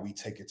 now we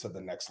take it to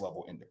the next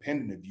level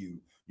independent of you,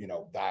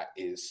 that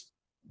is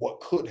what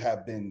could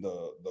have been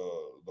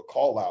the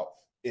call out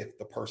if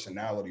the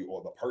personality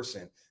or the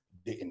person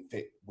didn't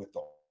fit with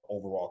the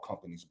overall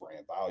company's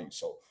brand value.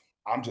 So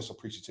I'm just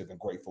appreciative and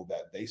grateful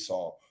that they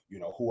saw,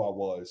 who I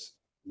was,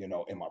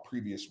 in my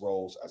previous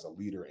roles as a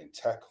leader in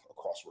tech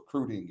across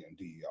recruiting and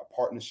the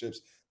partnerships.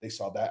 They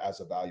saw that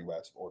as a value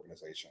add to the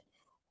organization.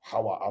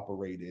 How I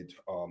operated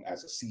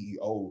as a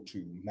CEO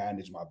to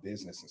manage my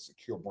business and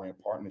secure brand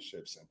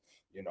partnerships. And,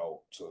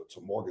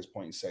 to Morgan's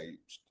point, say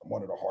I'm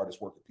one of the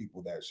hardest working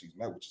people that she's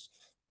met, which is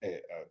a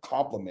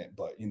compliment,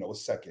 but,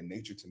 it's second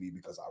nature to me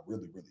because I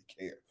really, really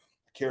care.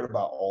 I cared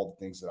about all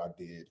the things that I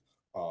did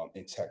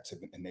in tech to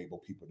enable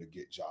people to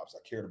get jobs. I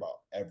cared about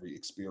every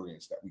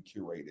experience that we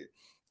curated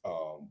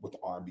with the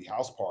R&B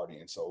house party.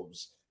 And so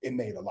it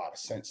made a lot of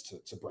sense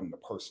to bring the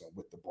person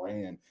with the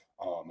brand.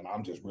 And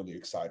I'm just really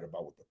excited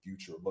about what the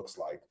future looks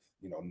like,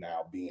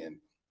 now being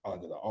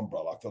under the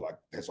umbrella. I feel like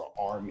there's an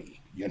army,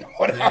 you know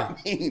what I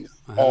mean?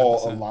 100%.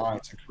 All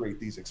aligned to create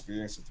these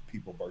experiences for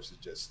people versus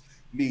just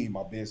me,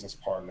 my business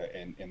partner,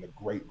 and the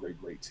great, great,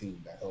 great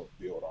team that helped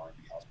build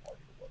R&B house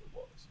party to what it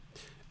was.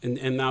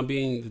 And now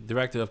being the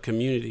director of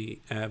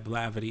community at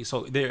Blavity,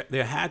 so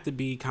there had to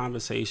be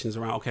conversations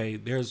around, okay,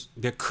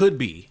 there could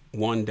be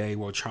one day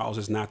where Charles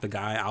is not the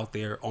guy out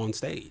there on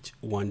stage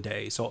one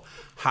day. So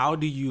how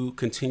do you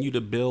continue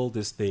to build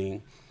this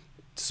thing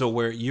so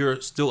where you're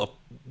still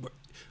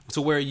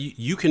where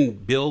you can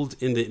build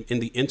in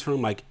the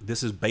interim, like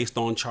this is based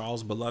on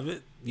Charles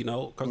Beloved,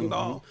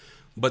 Kuykendoll,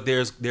 but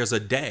there's a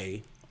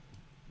day,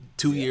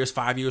 2 years,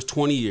 5 years,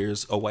 20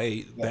 years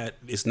away that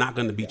it's not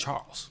going to be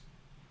Charles.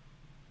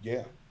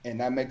 Yeah, and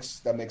that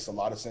makes a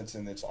lot of sense,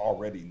 and it's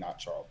already not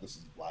Charles. This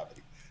is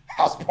Blavity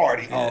house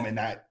party, and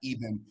not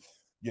even,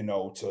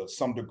 to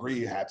some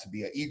degree, it had to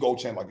be an ego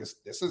change. Like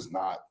this is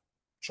not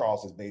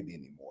Charles's baby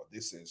anymore.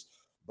 This is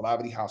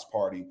Blavity house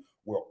party.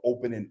 We're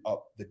opening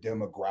up the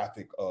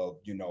demographic of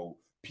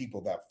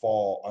people that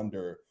fall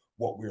under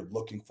what we're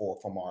looking for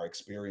from our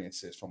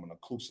experiences from an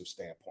inclusive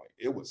standpoint.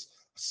 It was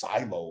a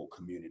silo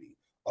community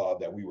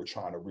that we were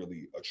trying to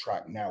really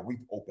attract. Now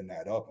we've opened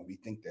that up, and we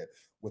think that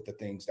with the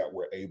things that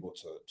we're able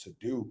to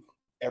do,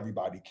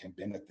 everybody can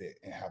benefit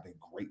and have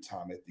a great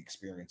time at the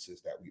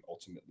experiences that we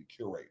ultimately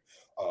curate.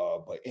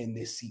 But in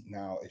this seat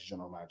now as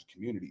general manager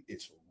community,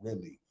 it's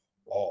really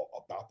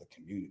all about the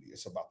community.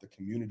 It's about the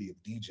community of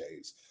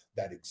DJs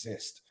that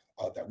exist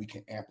that we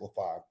can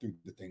amplify through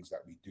the things that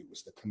we do.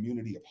 It's the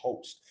community of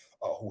hosts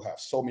who have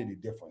so many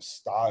different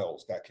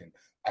styles that can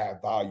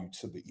add value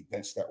to the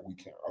events that we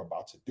are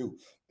about to do.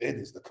 It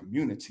is the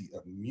community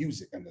of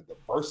music and the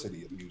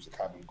diversity of music.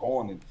 Having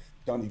gone and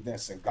done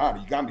events in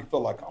Ghana, you got me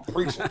feel like I'm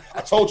preaching.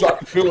 I told you I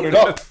could build it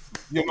up.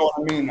 You know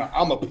what I mean?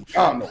 I'm a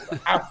piano, the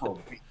Afro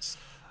beats,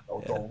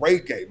 the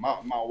reggae.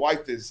 My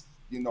wife is,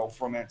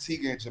 from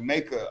Antigua and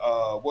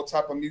Jamaica. What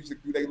type of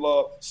music do they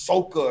love?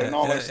 Soca and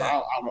all that.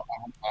 So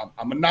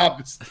I'm a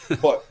novice,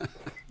 but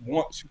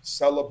once you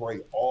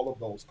celebrate all of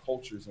those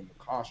cultures and the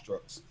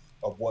constructs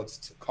of what's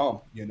to come,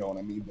 you know what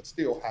I mean? But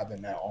still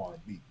having that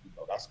R&B, you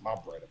know, that's my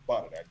bread and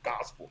butter, that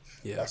gospel.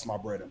 Yeah. That's my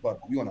bread and butter.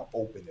 We want to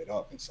open it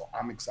up. And so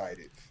I'm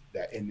excited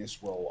that in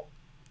this role,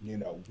 you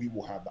know, we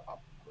will have the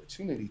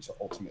opportunity to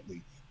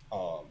ultimately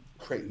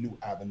create new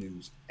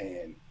avenues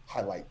and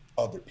highlight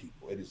other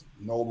people. It is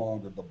no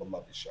longer the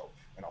Beloved show.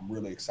 And I'm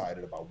really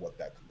excited about what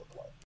that could look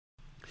like.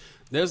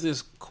 There's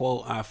this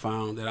quote I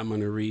found that I'm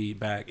going to read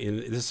back, and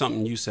this is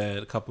something you said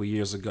a couple of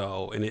years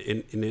ago, and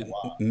it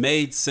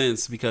made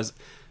sense because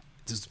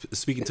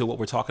speaking to what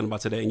we're talking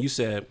about today, and you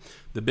said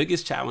the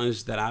biggest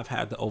challenge that I've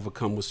had to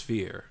overcome was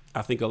fear.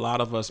 I think a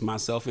lot of us,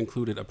 myself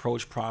included,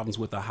 approach problems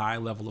with a high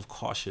level of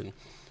caution.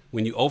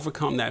 When you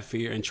overcome that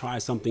fear and try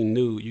something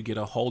new, you get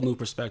a whole new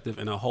perspective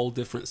and a whole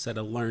different set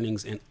of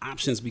learnings, and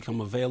options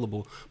become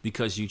available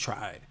because you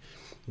tried.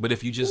 But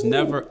if you just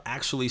never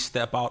actually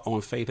step out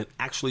on faith and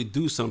actually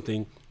do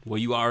something, well,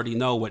 you already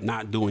know what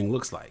not doing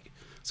looks like.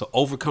 So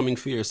overcoming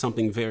fear is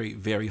something very,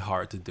 very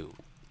hard to do.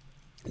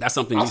 That's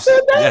something you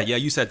said. That? Yeah,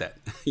 you said that.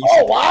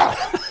 Wow.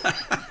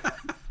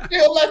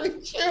 Let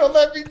me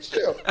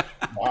chill.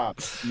 Wow.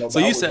 No, so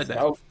you said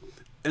that.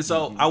 And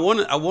so I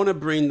want to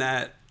bring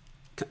that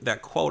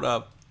quote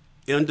up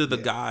under the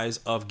guise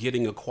of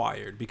getting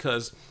acquired,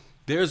 because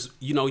there's,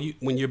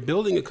 when you're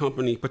building a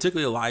company,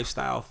 particularly a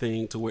lifestyle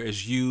thing, to where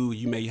it's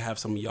you may have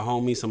some of your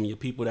homies, some of your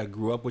people that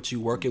grew up with you,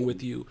 working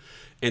with you,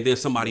 and then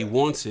somebody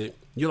wants it.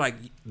 You're like,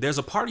 there's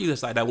a part of you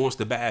that's like, that wants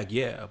the bag,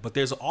 yeah, but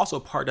there's also a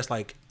part that's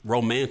like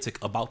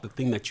romantic about the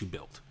thing that you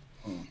built.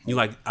 You're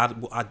like,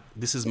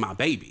 this is my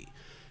baby.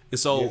 And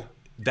so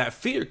that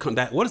fear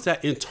what is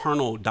that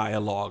internal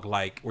dialogue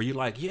like, where you're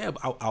like, yeah,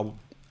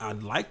 I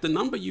like the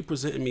number you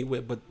presented me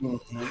with, but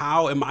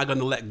how am I going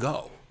to let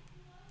go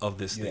of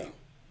this thing?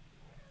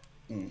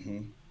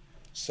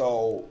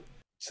 So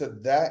to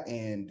that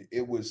end,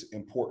 it was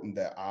important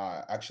that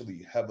I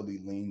actually heavily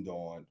leaned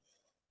on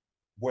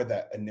where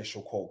that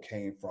initial quote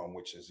came from,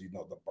 which is,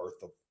 the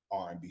birth of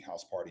R&B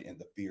House Party and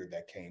the fear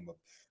that came of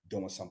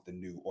doing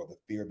something new, or the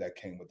fear that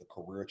came with the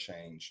career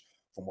change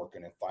from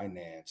working in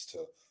finance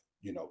to,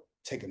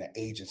 taking an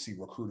agency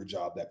recruiter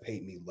job that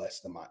paid me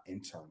less than my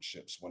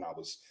internships when I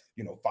was,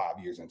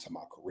 5 years into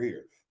my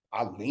career.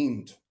 I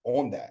leaned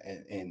on that.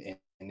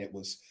 And it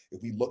was,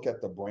 if we look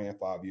at the brand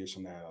 5 years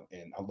from now,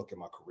 and I look at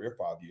my career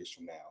 5 years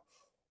from now,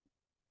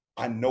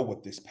 I know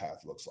what this path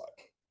looks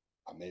like.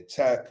 I'm in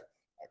tech.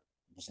 I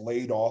was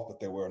laid off, but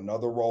there were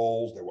other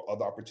roles. There were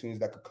other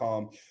opportunities that could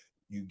come.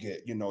 You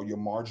get, your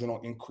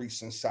marginal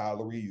increase in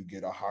salary. You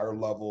get a higher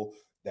level.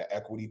 That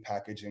equity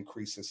package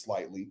increases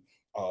slightly.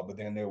 But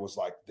then there was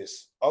like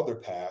this other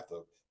path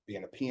of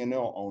being a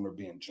P&L owner,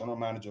 being general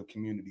manager of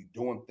community,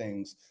 doing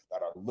things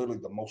that are literally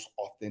the most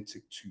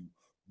authentic to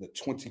the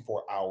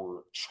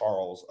 24-hour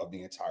Charles of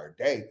the entire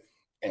day,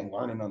 and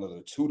learning under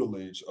the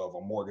tutelage of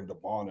a Morgan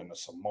DeBond and a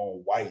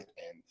Simone White,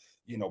 and,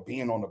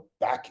 being on the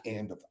back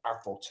end of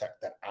Afrotech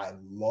that I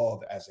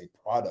love as a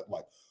product.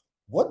 Like,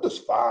 what does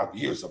 5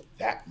 years of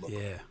that look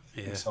like?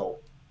 Yeah. And so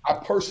I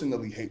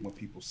personally hate when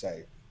people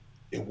say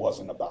it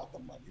wasn't about the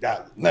money.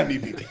 Let me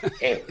be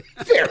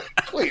very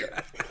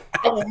clear.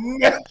 I will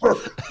never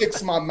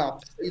fix my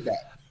mouth to say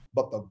that.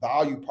 But the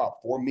value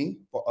prop for me,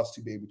 for us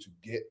to be able to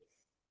get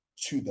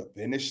to the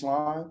finish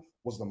line,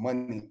 was the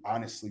money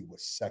honestly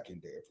was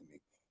secondary for me.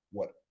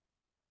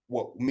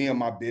 What me and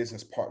my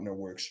business partner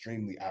were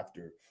extremely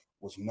after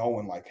was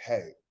knowing like,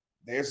 hey,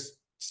 there's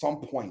some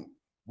point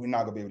we're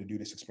not gonna be able to do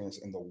this experience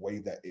in the way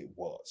that it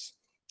was.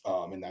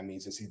 And that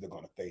means it's either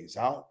gonna phase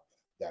out.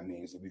 That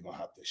means that we're gonna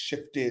have to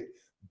shift it.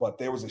 But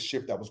there was a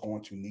shift that was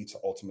going to need to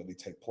ultimately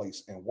take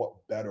place. And what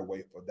better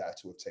way for that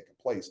to have taken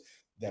place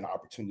than an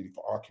opportunity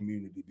for our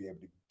community to be able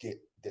to get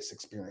this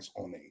experience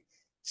on a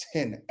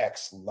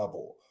 10x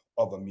level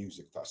of a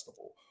music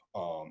festival.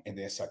 And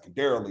then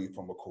secondarily,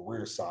 from a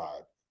career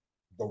side,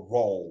 the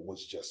role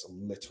was just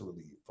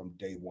literally from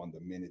day one, the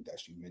minute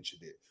that you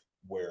mentioned it,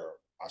 where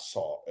I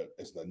saw it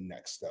as the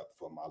next step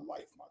for my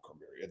life, my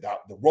career.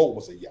 The role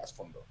was a yes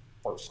from the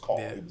first call.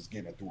 It was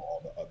getting through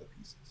all the other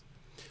pieces.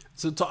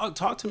 So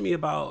talk to me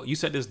about, you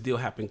said this deal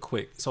happened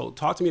quick. So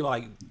talk to me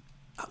like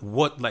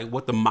what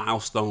the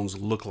milestones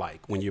look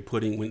like when you're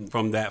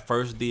from that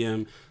first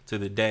DM to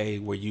the day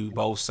where you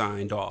both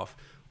signed off.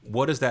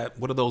 What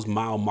do those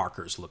mile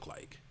markers look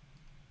like?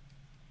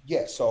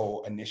 Yeah,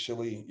 so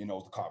initially, it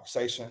was the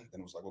conversation.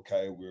 Then it was like,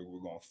 okay, we're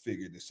going to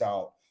figure this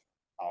out.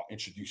 I'll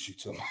introduce you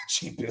to my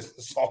chief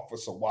business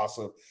officer,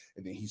 Wasif,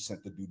 and then he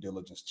sent the due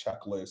diligence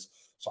checklist.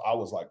 So I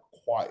was like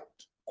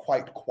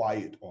quite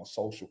quiet on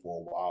social for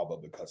a while,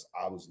 but because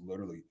I was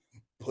literally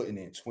putting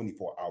in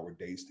 24-hour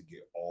days to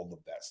get all of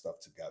that stuff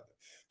together.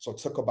 So it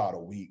took about a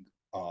week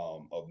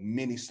of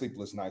many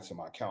sleepless nights in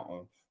my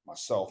accountant,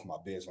 myself, my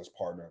business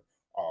partner,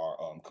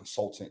 our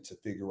consultant, to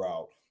figure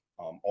out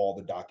all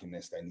the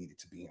documents that needed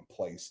to be in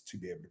place to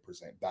be able to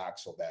present back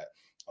so that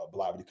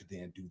Blavity could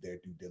then do their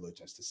due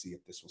diligence to see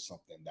if this was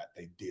something that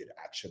they did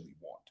actually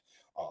want.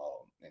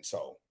 And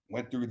so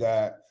went through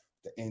that,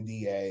 the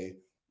NDA,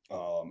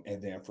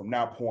 and then from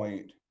that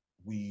point,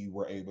 we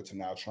were able to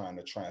now trying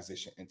to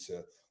transition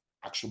into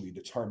actually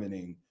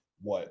determining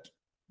what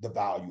the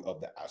value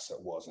of the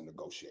asset was in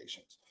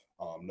negotiations.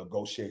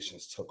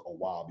 Negotiations took a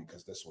while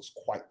because this was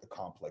quite the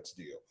complex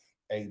deal.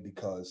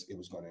 Because it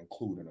was going to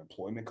include an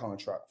employment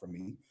contract for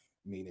me,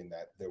 meaning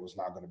that there was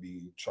not going to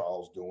be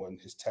Charles doing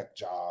his tech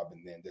job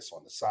and then this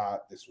on the side.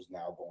 This was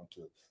now going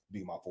to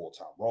be my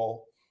full-time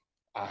role.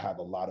 I have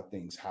a lot of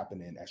things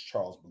happening as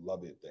Charles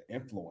Beloved, the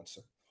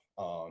influencer.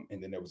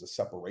 And then there was a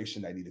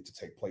separation that needed to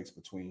take place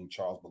between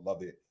Charles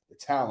Beloved, the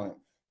talent,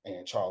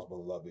 and Charles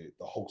Beloved,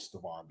 the host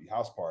of R&B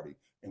House Party,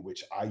 in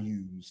which I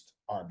used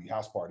R&B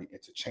House Party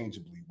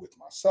interchangeably with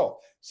myself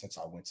since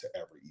I went to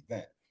every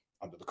event.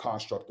 Under the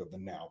construct of the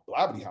now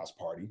Blavity House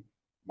Party,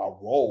 my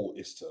role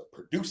is to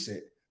produce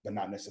it, but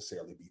not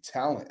necessarily be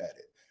talent at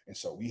it. And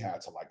so we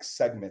had to like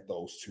segment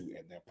those two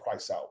and then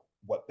price out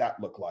what that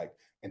looked like,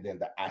 and then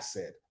the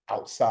asset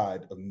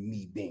outside of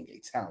me being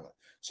a talent.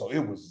 So it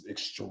was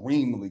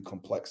extremely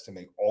complex to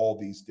make all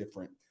these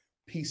different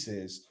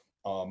pieces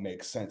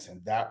make sense.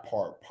 And that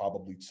part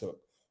probably took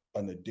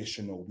an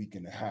additional week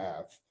and a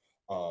half.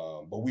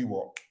 But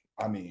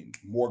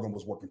Morgan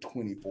was working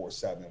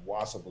 24/7.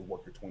 Wassa was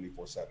working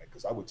 24/7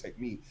 because I would take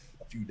me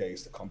a few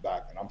days to come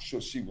back. And I'm sure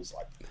she was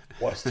like,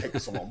 what's taking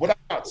so long? Without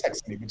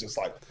texting me, but just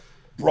like,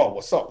 bro,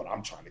 what's up? And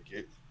I'm trying to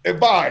get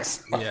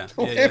advice. Yeah.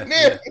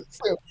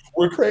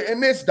 We're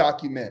creating this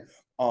document.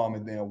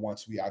 And then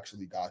once we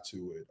actually got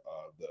to it,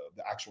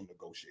 the actual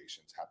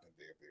negotiations happened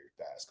very, very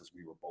fast because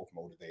we were both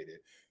motivated.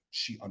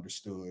 She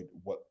understood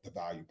what the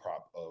value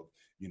prop of,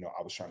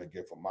 I was trying to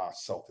give for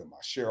myself and my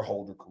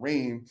shareholder,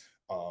 Kareem,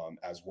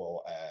 as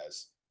well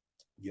as,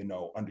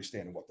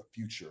 understanding what the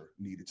future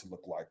needed to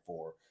look like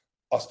for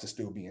us to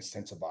still be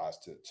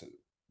incentivized to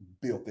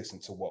build this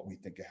into what we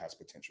think it has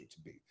potential to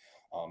be.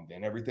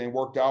 Then everything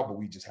worked out, but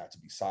we just had to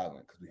be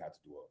silent because we had to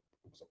do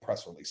it was a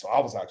press release. So I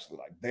was actually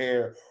like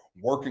there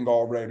working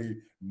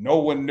already. No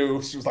one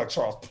knew. She was like,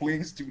 Charles,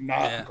 please do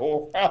not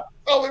go around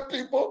telling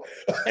people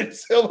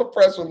until the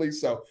press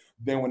release. So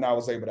then when I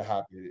was able to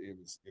have it,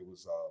 it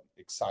was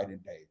exciting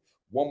day.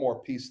 One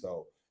more piece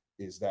though,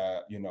 is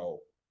that,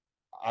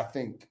 I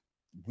think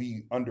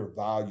we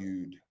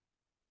undervalued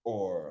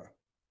or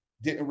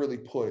didn't really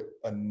put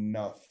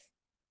enough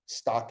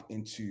stock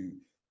into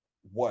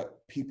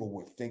what people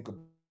would think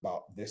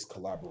about this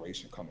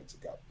collaboration coming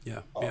together.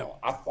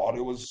 I thought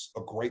it was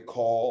a great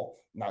call,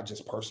 not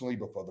just personally,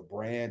 but for the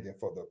brand and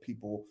for the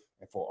people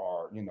and for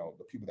our,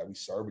 the people that we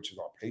serve, which is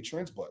our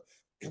patrons. But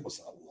it was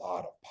a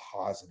lot of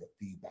positive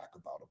feedback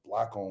about a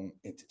Black-owned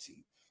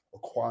entity,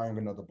 acquiring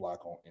another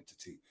Black-owned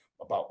entity,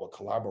 about what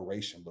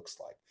collaboration looks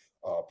like.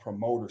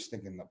 Promoters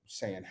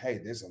saying, hey,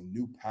 there's a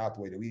new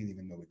pathway that we didn't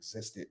even know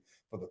existed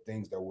for the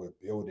things that we're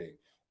building.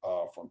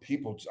 From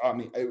people,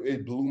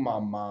 it blew my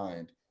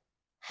mind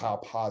how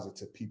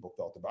positive people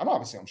felt about it. And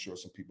obviously, I'm sure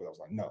some people that was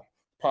like, no,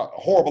 probably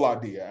a horrible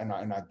idea. And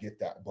I get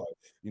that. But,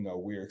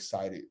 we're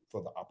excited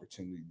for the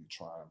opportunity to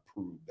try and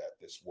prove that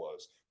this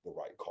was the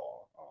right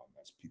call,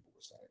 as people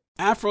were saying.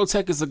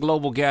 Afrotech is a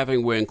global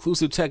gathering where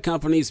inclusive tech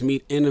companies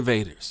meet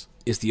innovators.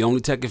 It's the only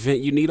tech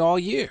event you need all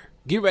year.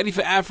 Get ready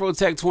for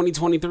Afrotech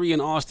 2023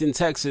 in Austin,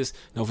 Texas,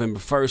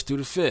 November 1st through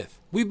the 5th.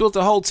 We built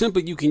a whole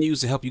template you can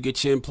use to help you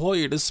get your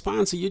employer to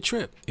sponsor your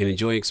trip and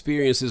enjoy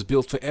experiences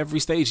built for every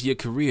stage of your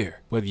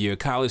career. Whether you're a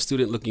college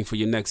student looking for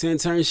your next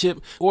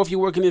internship, or if you're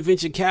working in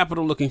venture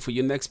capital looking for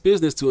your next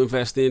business to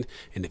invest in,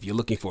 and if you're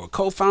looking for a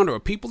co-founder or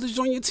people to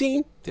join your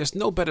team, there's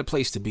no better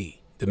place to be.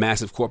 The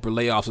massive corporate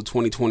layoffs of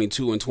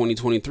 2022 and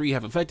 2023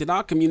 have affected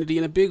our community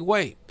in a big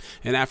way,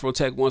 and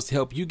Afrotech wants to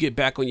help you get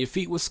back on your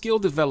feet with skill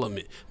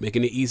development,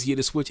 making it easier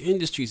to switch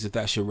industries if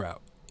that's your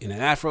route. And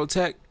at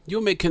Afrotech,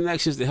 you'll make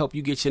connections to help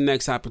you get your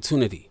next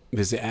opportunity.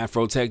 Visit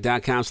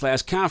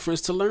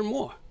afrotech.com/conference to learn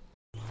more.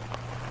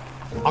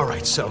 All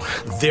right, so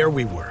there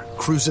we were,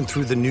 cruising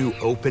through the new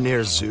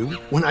open-air zoo,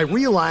 when I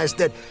realized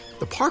that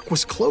the park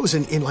was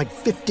closing in like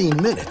 15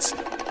 minutes.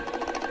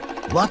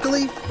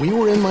 Luckily, we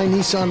were in my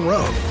Nissan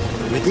Rogue.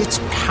 With its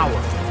powerful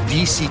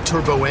VC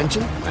turbo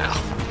engine,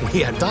 well,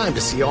 we had time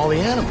to see all the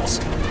animals.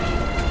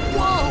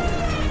 Whoa!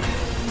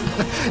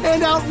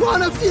 And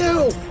outrun a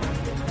few!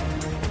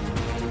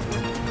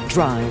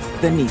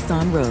 Drive the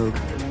Nissan Rogue.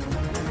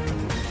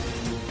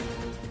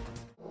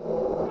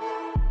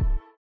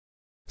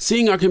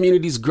 Seeing our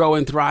communities grow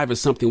and thrive is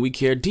something we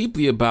care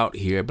deeply about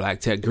here at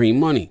Black Tech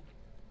Green Money.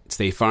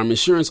 State Farm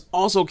Insurance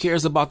also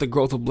cares about the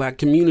growth of Black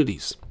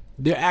communities.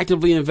 They're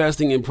actively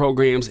investing in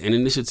programs and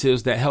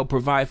initiatives that help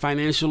provide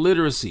financial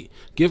literacy,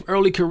 give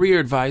early career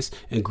advice,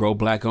 and grow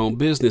Black-owned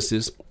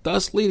businesses,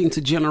 thus leading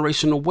to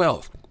generational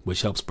wealth,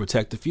 which helps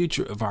protect the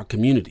future of our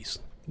communities.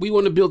 We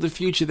want to build a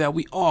future that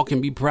we all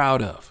can be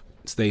proud of.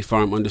 State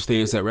Farm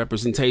understands that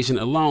representation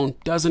alone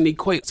doesn't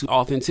equate to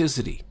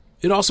authenticity.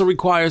 It also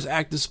requires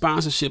active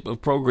sponsorship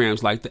of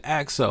programs like the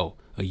AXO,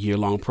 a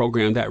year-long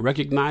program that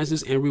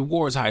recognizes and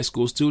rewards high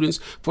school students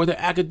for their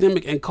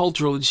academic and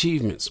cultural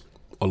achievements,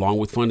 along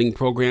with funding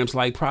programs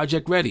like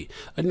Project Ready,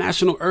 a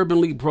national urban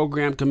league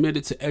program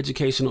committed to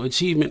educational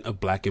achievement of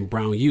Black and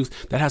brown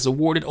youth that has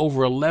awarded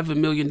over $11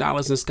 million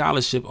in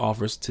scholarship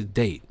offers to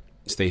date.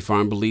 State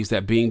Farm believes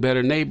that being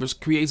better neighbors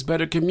creates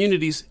better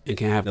communities and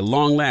can have a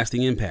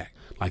long-lasting impact.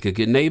 Like a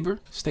good neighbor,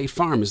 State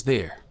Farm is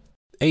there.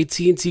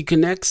 AT&T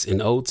connects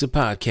an ode to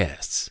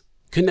podcasts.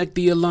 Connect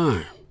the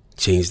alarm.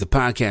 Change the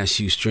podcast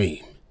you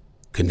stream.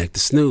 Connect the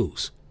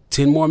snooze.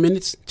 10 more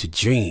minutes to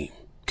dream.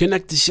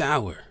 Connect the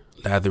shower.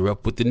 Lather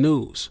up with the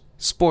news,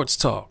 sports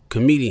talk,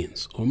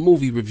 comedians, or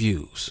movie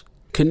reviews.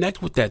 Connect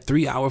with that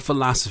 3-hour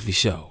philosophy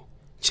show.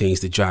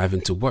 Change the drive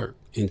into work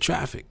in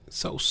traffic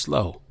so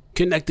slow.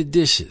 Connect the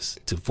dishes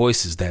to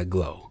voices that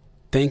glow.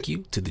 Thank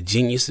you to the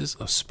geniuses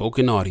of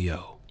spoken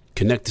audio.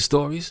 Connect the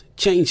stories,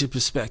 change your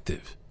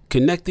perspective.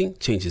 Connecting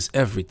changes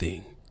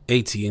everything.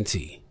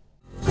 AT&T.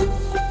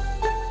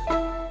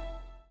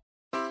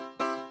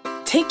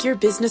 Take your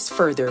business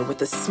further with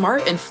the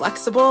smart and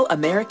flexible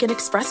American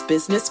Express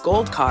Business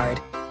Gold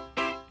Card.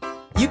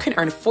 You can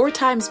earn 4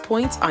 times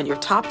points on your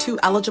top 2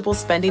 eligible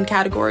spending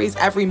categories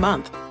every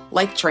month,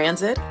 like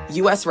transit,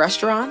 U.S.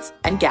 restaurants,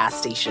 and gas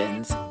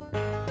stations.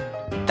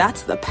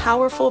 That's the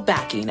powerful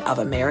backing of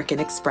American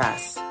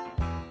Express.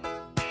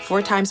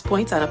 4 times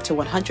points on up to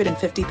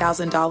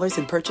 $150,000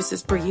 in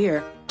purchases per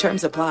year.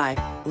 Terms apply.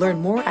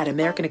 Learn more at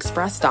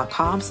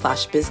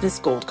americanexpress.com/business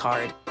gold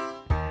card.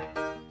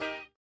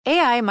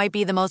 AI might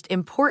be the most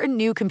important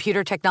new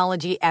computer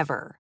technology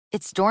ever.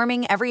 It's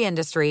storming every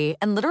industry,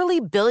 and literally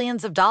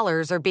billions of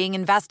dollars are being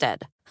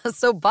invested.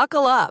 So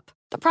buckle up.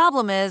 The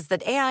problem is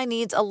that AI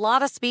needs a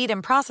lot of speed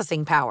and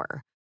processing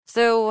power.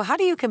 So how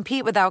do you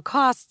compete without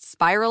costs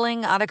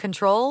spiraling out of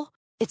control?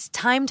 It's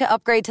time to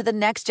upgrade to the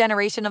next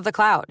generation of the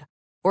cloud.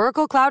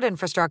 Oracle Cloud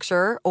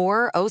Infrastructure,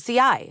 or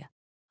OCI.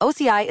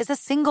 OCI is a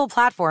single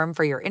platform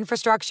for your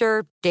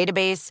infrastructure,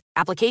 database,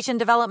 application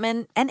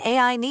development, and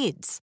AI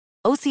needs.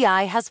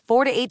 OCI has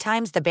 4 to 8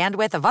 times the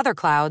bandwidth of other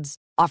clouds,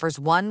 offers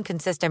one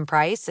consistent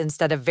price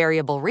instead of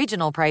variable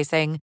regional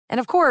pricing, and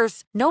of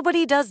course,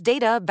 nobody does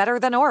data better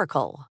than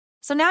Oracle.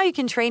 So now you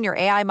can train your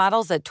AI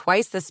models at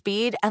twice the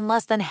speed and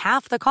less than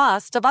half the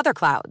cost of other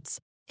clouds.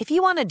 If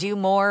you want to do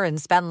more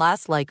and spend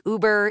less like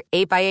Uber,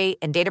 8x8,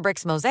 and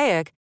Databricks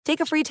Mosaic, take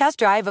a free test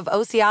drive of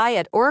OCI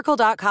at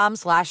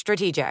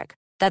oracle.com/strategic.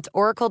 That's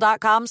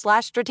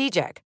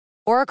oracle.com/strategic.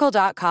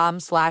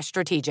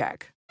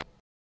 Oracle.com/strategic.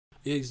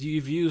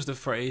 You've used the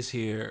phrase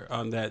here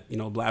that,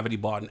 Blavity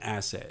bought an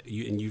asset,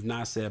 and you've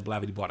not said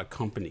Blavity bought a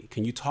company.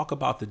 Can you talk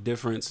about the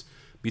difference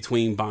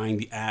between buying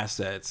the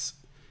assets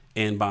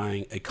and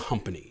buying a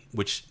company,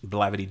 which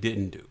Blavity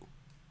didn't do?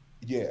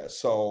 Yeah,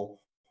 so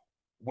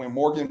when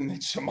Morgan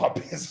mentioned my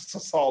business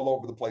was all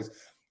over the place,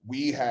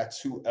 we had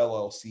 2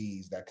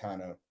 LLCs that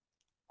kind of,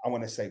 I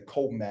want to say,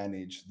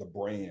 co-manage the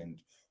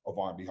brand of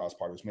R&B House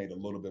Party, which made it a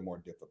little bit more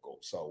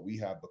difficult. So we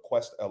have the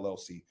Quest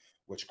LLC,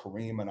 which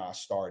Kareem and I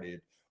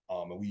started,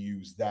 and we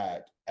use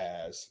that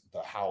as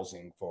the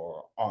housing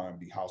for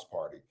R&B House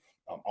Party.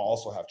 I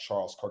also have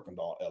Charles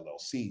Kuykendoll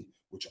LLC,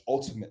 which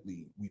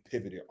ultimately we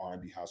pivoted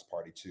R&B House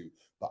Party to,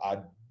 but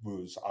I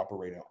was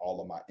operating all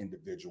of my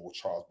individual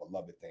Charles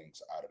Beloved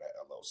things out of that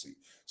LLC.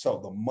 So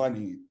the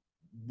money,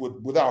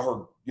 without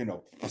her,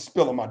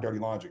 spilling my dirty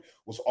laundry,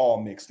 was all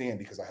mixed in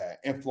because I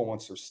had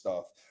influencer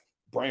stuff,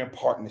 brand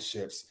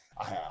partnerships,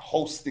 I had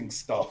hosting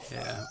stuff,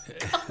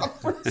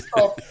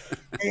 stuff,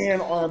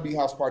 and R&B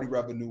House Party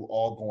revenue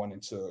all going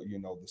into,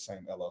 the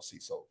same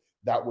LLC. So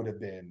that would have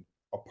been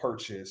a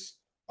purchase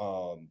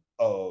of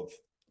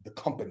the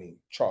company,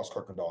 Charles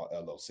Kuykendoll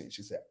LLC.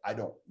 She said, I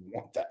don't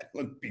want that.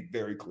 Let me be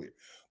very clear.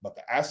 But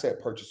the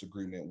asset purchase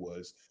agreement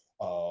was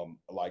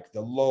like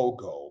the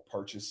logo,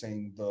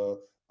 purchasing the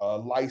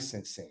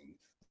licensing,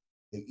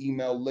 the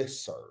email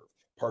listserv,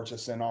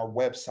 purchasing our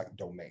website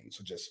domain.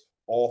 So just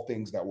all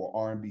things that were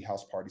R&B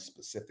House Party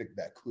specific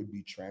that could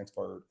be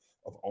transferred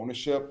of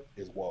ownership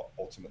is what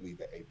ultimately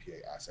the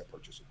APA asset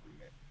purchase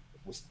agreement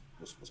was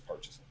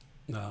purchasing.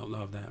 No,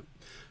 love that.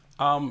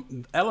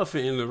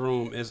 Elephant in the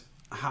room is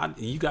how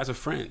you guys are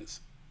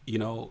friends,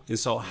 and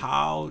so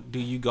how do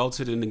you go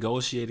to the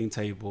negotiating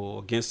table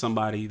against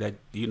somebody that,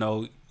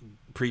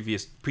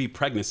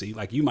 pre-pregnancy,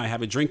 like you might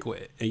have a drink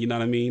with, and you know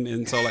what I mean?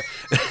 And so like,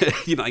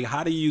 like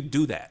how do you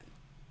do that?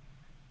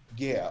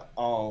 Yeah.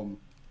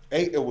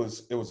 It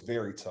was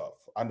very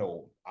tough. I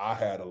know I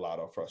had a lot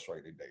of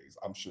frustrated days.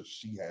 I'm sure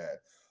she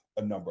had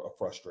a number of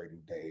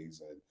frustrating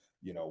days, and,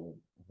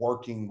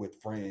 working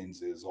with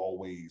friends is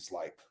always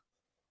like,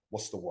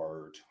 what's the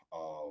word?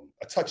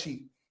 A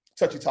touchy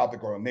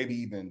topic, or maybe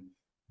even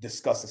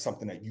discussing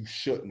something that you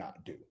should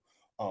not do.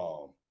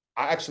 I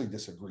actually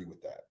disagree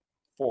with that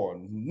for a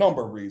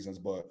number of reasons,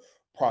 but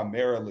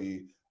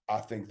primarily I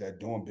think that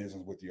doing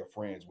business with your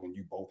friends when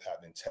you both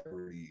have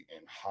integrity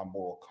and high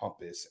moral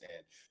compass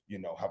and,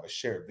 have a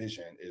shared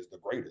vision is the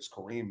greatest.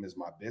 Kareem is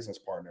my business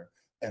partner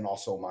and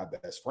also my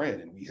best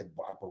friend, and we have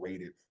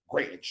operated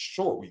great. And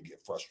sure, we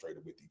get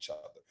frustrated with each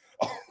other.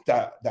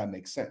 That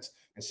makes sense.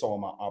 And so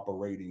in my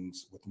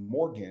operatings with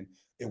Morgan,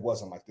 it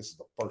wasn't like this is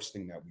the first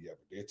thing that we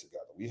ever did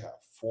together. We have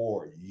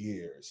 4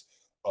 years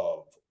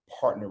of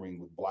partnering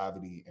with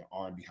Blavity and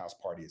R&B House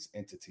Party as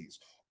entities,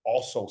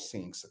 also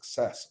seeing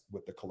success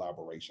with the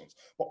collaborations,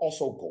 but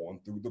also going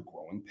through the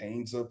growing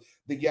pains of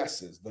the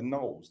yeses, the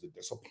nos, the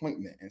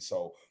disappointment. And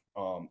so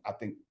I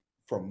think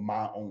from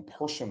my own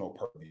personal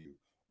purview,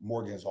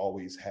 Morgan has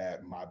always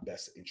had my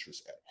best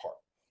interest at heart.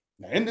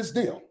 Now, in this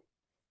deal,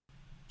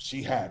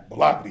 she had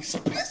Blavity's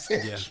best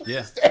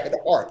interest at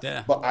heart,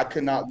 but I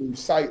could not lose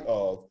sight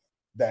of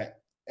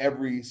that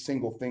every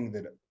single thing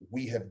that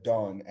we have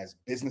done as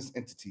business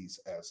entities,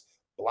 as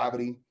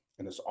Blavity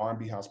and this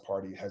R&B house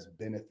party, has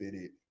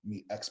benefited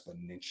me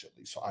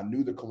exponentially. So I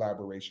knew the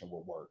collaboration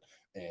would work,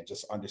 and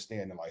just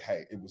understanding like,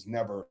 hey, it was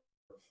never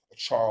a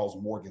Charles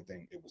Morgan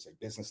thing. It was a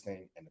business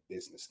thing and a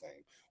business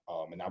thing.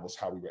 And that was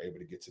how we were able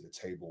to get to the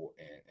table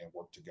and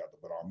work together.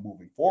 But our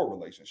moving forward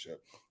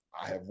relationship,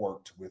 I have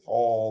worked with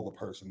all the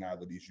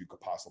personalities you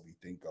could possibly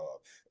think of.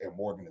 And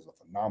Morgan is a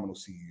phenomenal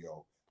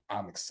CEO.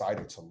 I'm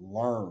excited to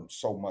learn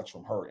so much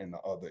from her and the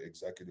other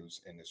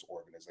executives in this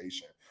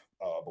organization.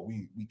 But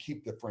we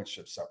keep the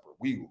friendship separate.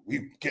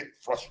 We get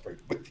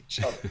frustrated with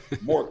each other.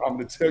 Morgan, I'm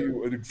going to tell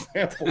you an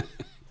example.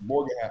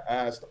 Morgan had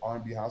asked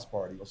R&B House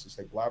Party, let's just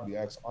say Blavity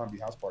asked R&B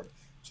House Party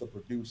to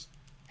produce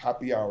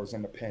happy hours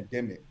in the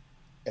pandemic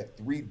at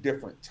 3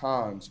 different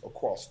times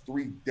across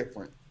 3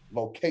 different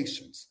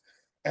locations.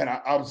 And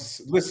I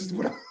was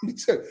listening to what I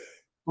said.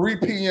 3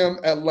 p.m.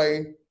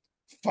 LA,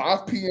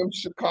 5 p.m.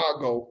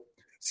 Chicago,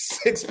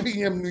 6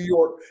 p.m. New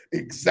York,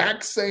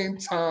 exact same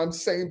time,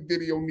 same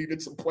video needed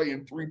to play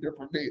in 3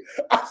 different days.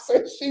 I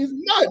said, she's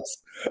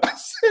nuts. I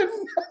said,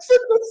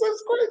 this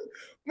is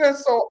crazy. And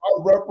so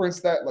I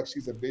referenced that like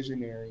she's a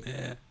visionary.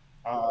 Yeah.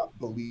 I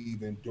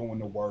believe in doing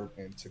the work,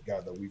 and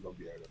together we're going to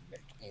be able to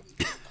make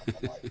anything come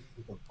to life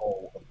with the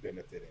goal of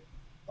benefiting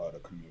the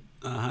community.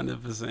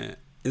 100%.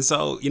 And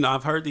so,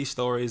 I've heard these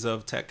stories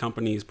of tech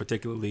companies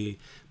particularly,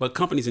 but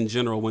companies in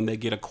general, when they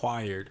get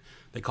acquired,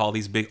 they call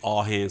these big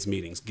all hands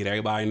meetings, get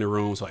everybody in the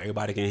room so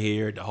everybody can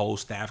hear it, the whole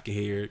staff can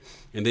hear it.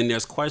 And then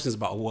there's questions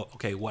about,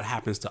 what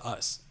happens to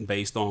us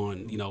based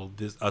on,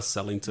 us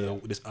selling to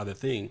this other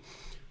thing.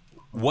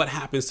 What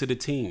happens to the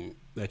team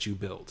that you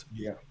built?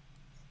 Yeah,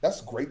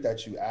 that's great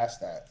that you asked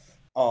that.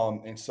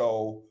 And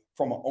so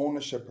from an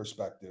ownership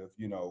perspective,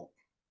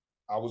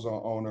 I was an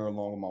owner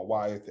along with my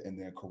wife, and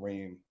then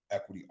Kareem,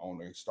 equity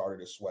owner. He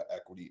started as Sweat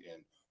Equity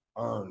and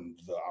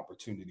earned the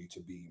opportunity to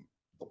be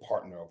the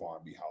partner of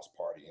R&B House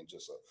Party, and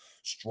just a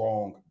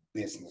strong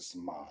business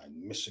mind,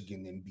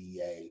 Michigan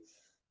MBA,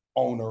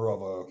 owner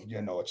of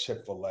a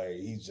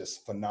Chick-fil-A. He's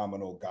just a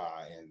phenomenal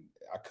guy, and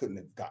I couldn't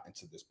have gotten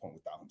to this point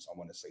without him. So I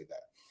want to say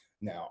that.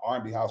 Now,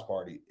 R&B House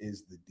Party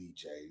is the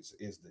DJs,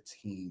 is the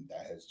team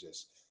that has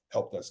just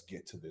helped us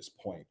get to this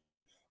point.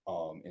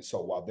 And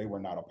so while they were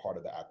not a part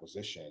of the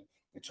acquisition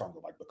in terms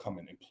of like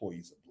becoming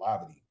employees of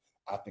Blavity,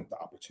 I think the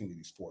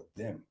opportunities for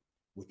them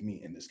with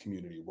me in this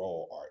community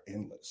role are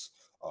endless.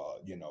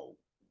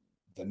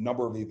 The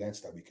number of events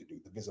that we could do,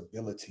 the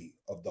visibility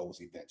of those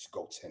events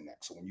go 10x.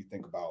 So when you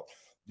think about,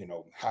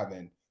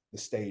 having the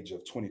stage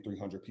of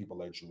 2,300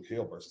 people at Drew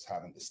Hill versus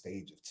having the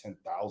stage of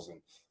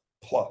 10,000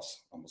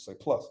 plus, I'm gonna say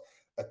plus,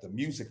 at the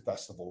music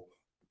festival,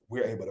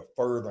 we're able to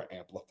further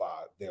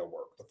amplify their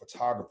work. The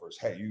photographers,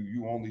 hey,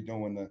 you only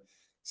doing the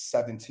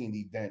 17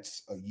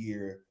 events a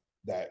year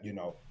that,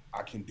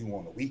 I can do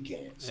on the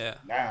weekends. Yeah.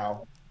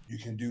 Now you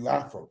can do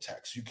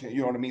Afro-Tex. You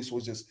know what I mean? So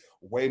it's just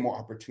way more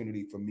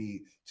opportunity for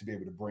me to be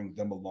able to bring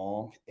them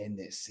along in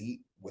this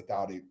seat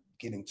without it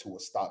getting to a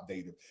stop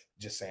date of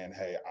just saying,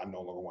 hey, I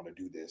no longer want to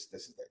do this.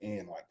 This is the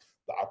end. Like,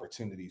 the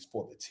opportunities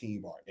for the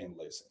team are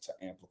endless, and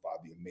to amplify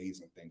the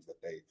amazing things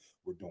that they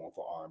were doing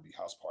for R&B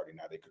House Party.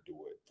 Now they could do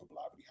it for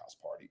Blavity House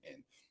Party,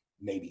 and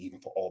maybe even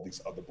for all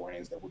these other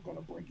brands that we're going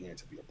to bring in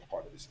to be a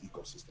part of this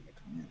ecosystem and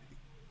community.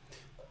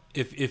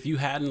 If you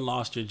hadn't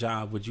lost your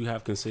job, would you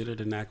have considered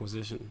an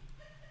acquisition?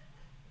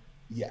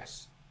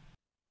 Yes,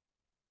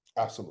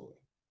 absolutely.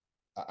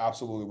 I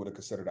absolutely would have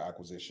considered an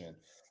acquisition.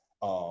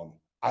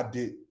 I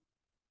do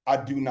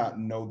not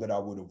know that I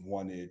would have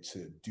wanted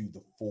to do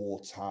the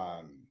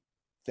full-time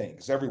thing,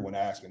 because everyone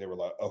asked me, they were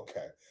like,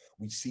 okay,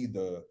 we see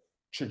the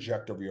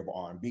trajectory of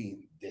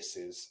R&B. This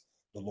is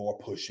the Lord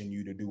pushing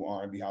you to do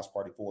R&B House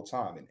Party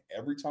full-time. And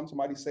every time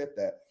somebody said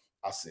that,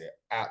 I said,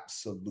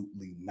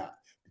 absolutely not,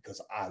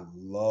 because I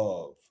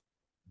love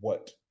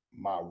what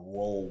my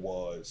role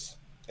was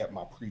at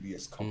my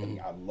previous company.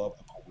 I love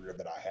the career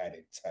that I had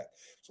in tech.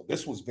 So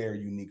this was very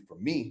unique for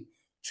me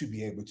to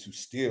be able to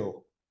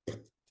still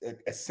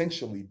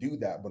essentially do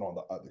that, but on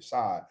the other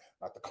side,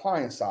 not the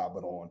client side,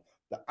 but on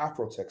the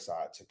Afrotech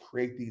side, to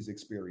create these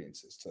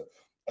experiences, to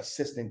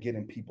assist in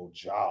getting people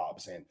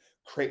jobs and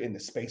creating the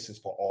spaces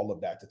for all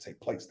of that to take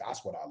place.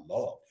 That's what I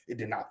love. It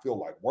did not feel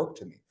like work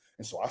to me.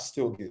 And so I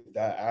still get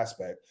that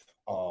aspect,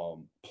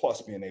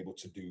 plus being able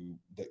to do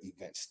the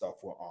event stuff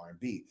for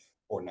R&B,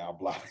 or now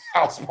Black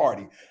House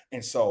Party.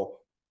 And so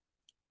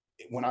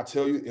when I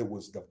tell you it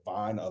was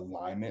divine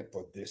alignment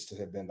for this to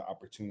have been the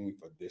opportunity,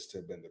 for this to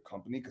have been the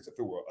company, because if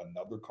it were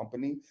another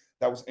company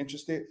that was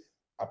interested,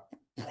 I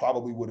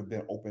probably would have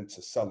been open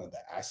to selling the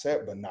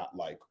asset, but not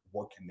like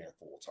working there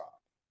full time.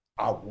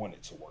 I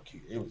wanted to work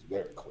here. It was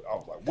very clear. I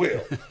was like,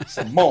 Will,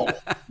 Simone,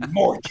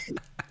 Morgan,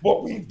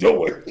 what we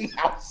doing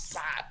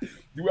outside?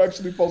 You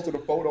actually posted a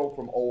photo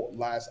from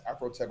last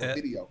Afrotech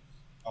video,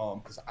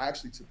 because I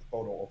actually took the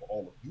photo of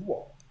all of you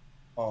all.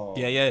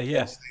 Yeah.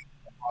 On stage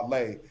in LA,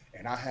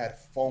 and I had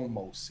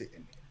FOMO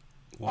sitting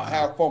there. Wow. I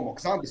had FOMO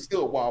because I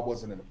understood why I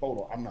wasn't in the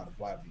photo. I'm not a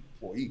Blavity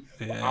employee,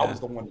 but I was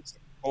the one that took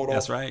the photo.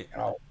 That's right.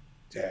 And I was,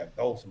 damn,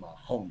 those are my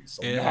homies.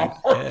 So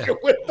now I'm working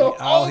with the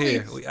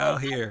homies. We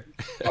out here.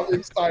 I'm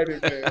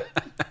excited, man.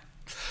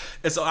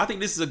 And so I think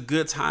this is a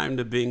good time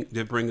to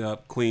bring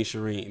up Queen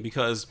Shireen,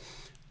 because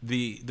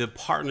the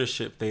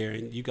partnership there,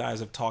 and you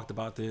guys have talked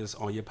about this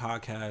on your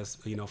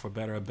podcast, you know, For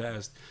Better or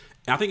Best.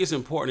 And I think it's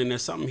important, and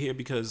there's something here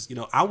because, you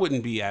know, I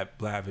wouldn't be at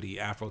Blavity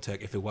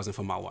Afrotech if it wasn't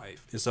for my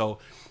wife. And so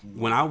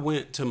when I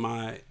went to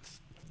my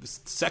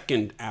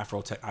second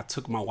Afrotech, I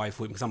took my wife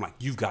with me because I'm like,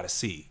 you've got to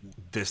see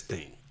this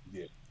thing.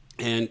 Yeah.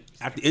 And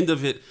at the end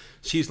of it,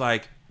 she's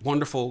like,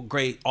 wonderful,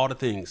 great, all the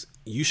things.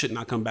 You should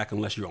not come back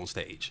unless you're on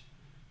stage.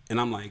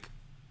 And I'm like,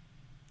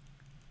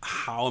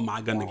 how am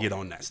I going to get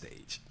on that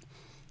stage?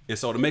 And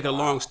so to make a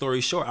long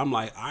story short, I'm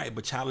like, all right,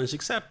 but challenge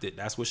accepted.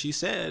 That's what she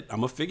said. I'm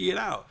going to figure it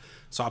out.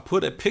 So I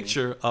put a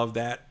picture of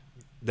that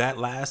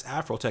last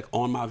Afrotech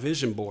on my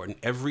vision board. And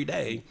every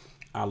day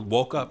I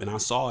woke up and I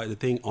saw the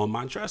thing on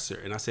my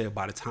dresser. And I said,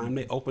 by the time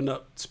they open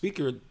up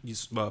speaker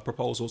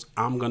proposals,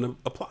 I'm going to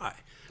apply.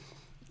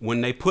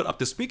 When they put up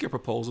the speaker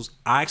proposals,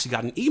 I actually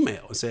got an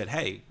email and said,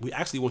 hey, we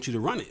actually want you to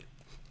run it.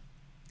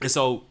 And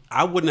so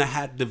I wouldn't have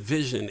had the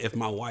vision if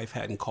my wife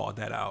hadn't called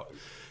that out.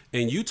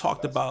 And you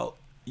talked about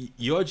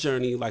your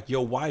journey, like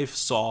your wife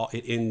saw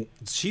it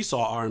she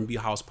saw R&B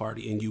House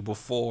Party in you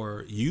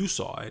before you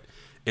saw it.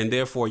 And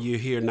therefore you're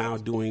here now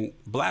doing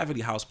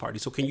Blavity House Party.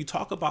 So can you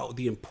talk about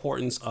the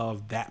importance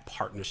of that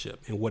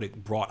partnership and what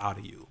it brought out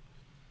of you?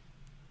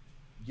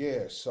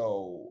 Yeah.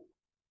 So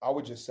I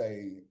would just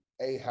say,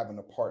 having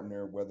a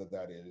partner, whether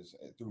that is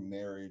through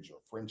marriage or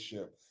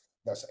friendship,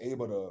 that's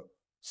able to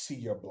see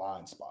your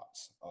blind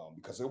spots,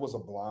 because it was a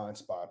blind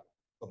spot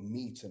of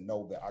me to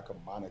know that I could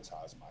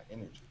monetize my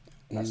energy.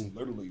 And that's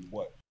literally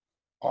what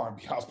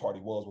R&B House Party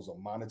was a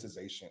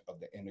monetization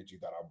of the energy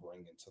that I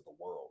bring into the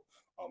world.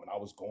 And I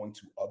was going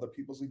to other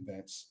people's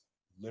events,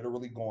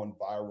 literally going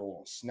viral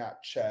on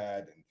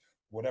Snapchat and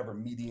whatever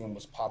medium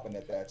was popping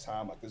at that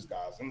time. Like, this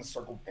guy's in the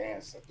circle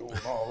dancing, doing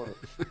all of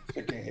the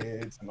picking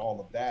heads and all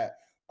of that.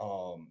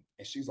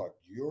 And she's like,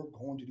 you're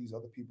going to these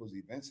other people's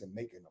events and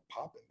making them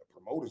popping. The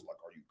promoters like,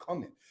 are you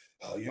coming?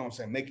 You know what I'm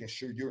saying? Making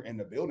sure you're in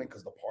the building,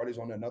 because the party's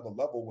on another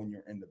level when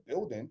you're in the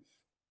building.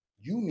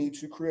 You need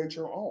to create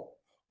your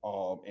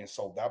own. And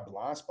so that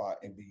blind spot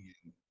and being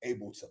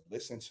able to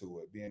listen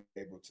to it, being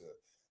able to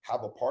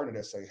have a partner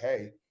that say,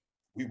 hey,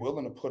 we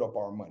willing to put up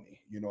our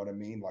money. You know what I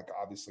mean? Like,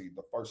 obviously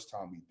the first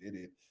time we did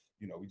it,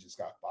 you know, we just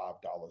got $5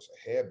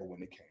 a head. But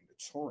when it came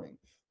to touring,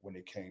 when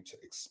it came to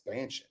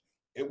expansion,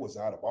 it was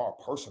out of our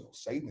personal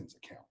savings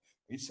account.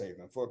 We're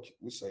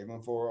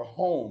saving for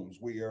homes.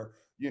 We are,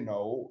 you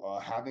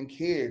know, having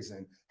kids,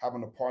 and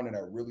having a partner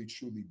that really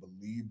truly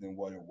believed in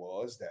what it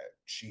was that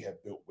she had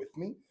built with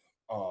me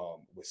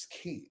was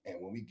key. And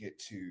when we get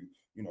to,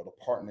 you know, the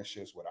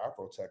partnerships with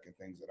Afrotech and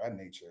things of that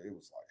nature, it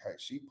was like, hey,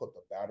 she put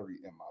the battery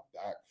in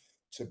my back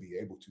to be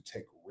able to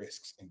take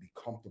risks and be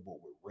comfortable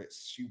with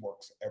risks. She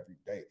works every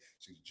day.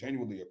 She's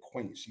genuinely a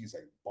queen. She's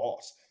a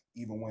boss.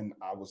 Even when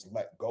I was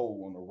let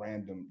go on a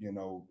random, you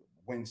know,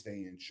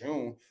 Wednesday in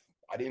June,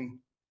 I didn't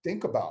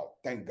think about,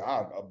 thank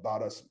God,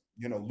 about us,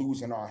 you know,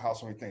 losing our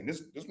house or anything.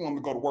 This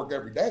woman go to work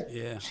every day.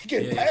 Yeah. She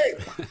getting paid.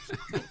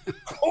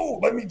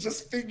 Cool. Let me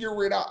just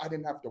figure it out. I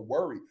didn't have to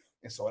worry.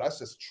 And so that's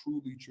just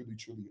truly, truly,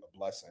 truly a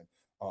blessing.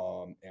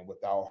 And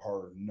without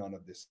her, none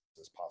of this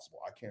is possible.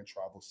 I can't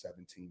travel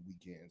 17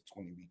 weekends,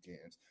 20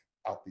 weekends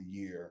out the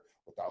year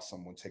without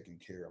someone taking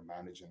care of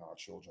managing our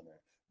children and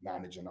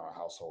managing our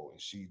household.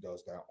 And she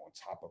does that on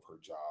top of her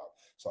job.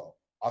 So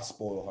I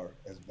spoil her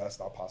as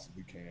best I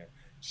possibly can.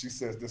 She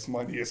says this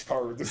money is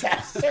her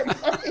disaster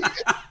money.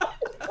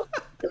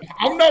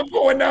 I'm not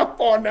going that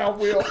far now,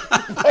 Will.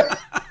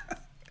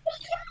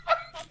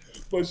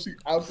 But she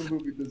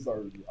absolutely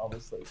deserves it. I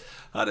would say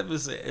that.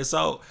 100%. And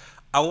so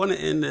I want to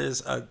end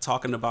this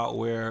talking about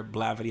where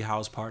Blavity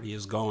House Party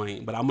is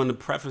going, but I'm going to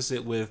preface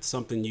it with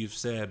something you've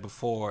said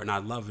before, and I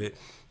love it,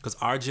 because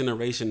our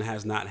generation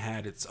has not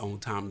had its own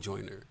Tom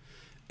Joyner.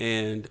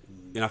 And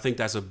I think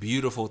that's a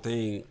beautiful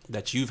thing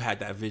that you've had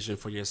that vision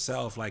for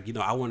yourself. Like, you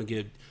know, I want to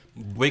get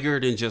bigger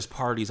than just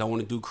parties. I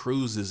want to do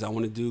cruises. I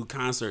want to do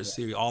concert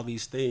series, all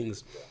these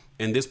things.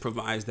 And this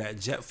provides that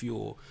jet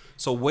fuel.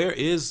 So where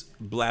is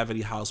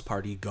Blavity House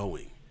Party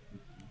going?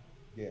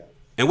 Yeah.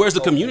 And where's the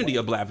community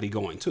of Blavity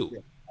going too? Yeah,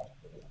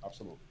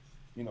 absolutely.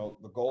 You know,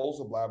 the goals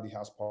of Blavity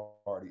House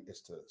Party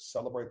is to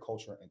celebrate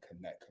culture and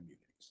connect communities.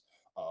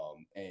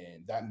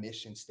 And that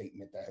mission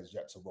statement that has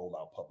yet to roll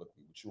out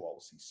publicly, which you all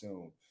will see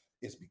soon,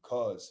 is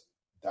because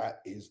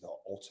that is the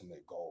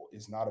ultimate goal.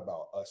 It's not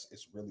about us.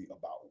 It's really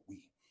about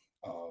we.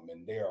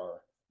 And there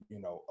are, you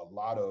know, a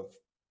lot of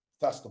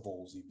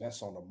festivals,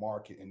 events on the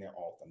market, and they're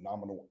all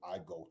phenomenal. I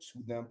go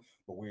to them,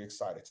 but we're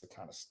excited to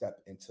kind of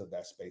step into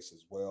that space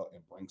as well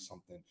and bring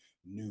something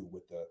new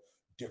with a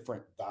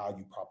different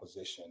value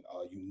proposition,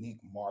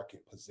 unique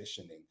market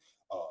positioning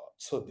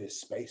to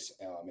this space,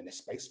 and it's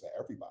space for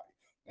everybody.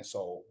 And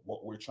so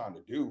what we're trying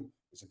to do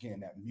is, again,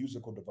 that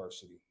musical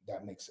diversity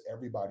that makes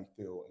everybody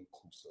feel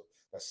inclusive,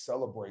 that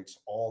celebrates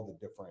all the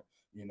different,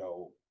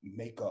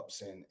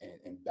 makeups and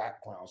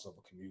backgrounds of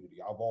a community.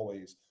 I've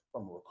always,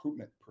 from a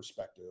recruitment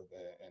perspective,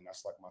 and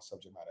that's like my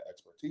subject matter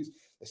expertise,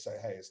 they say,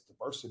 hey, it's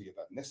diversity of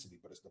ethnicity,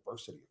 but it's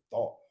diversity of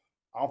thought.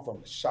 I'm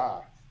from the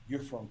Chi.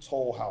 You're from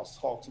Toll House.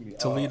 Talk to me.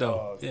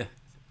 Toledo.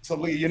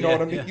 Toledo, you know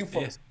what I mean? You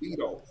from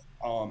Toledo.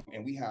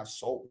 And we have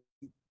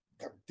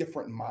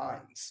different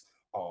minds,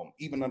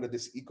 even under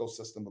this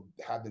ecosystem of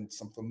having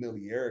some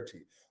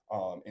familiarity.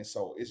 And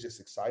so it's just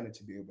exciting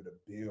to be able to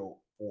build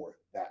for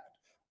that.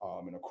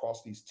 And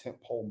across these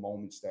tentpole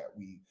moments that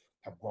we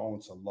have grown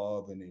to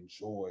love and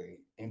enjoy,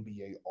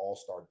 NBA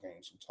All-Star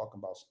games, we're talking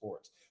about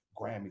sports,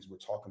 Grammys, we're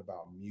talking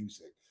about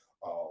music,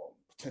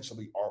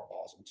 potentially art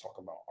balls, we're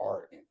talking about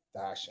art and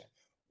fashion.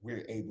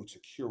 We're able to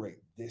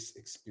curate this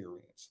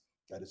experience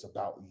that is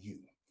about you,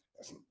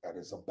 that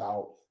is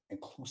about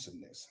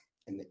inclusiveness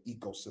in the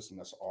ecosystem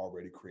that's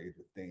already created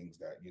with things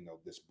that,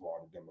 this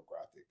broader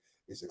demographic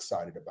is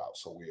excited about.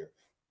 So we're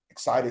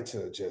excited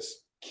to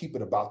just keep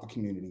it about the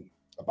community,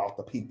 about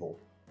the people,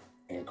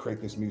 and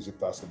create this music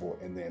festival,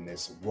 and then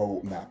this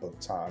roadmap of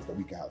times that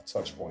we can have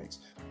touch points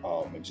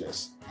and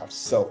just have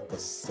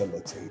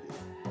self-facilitated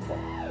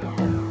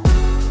fun.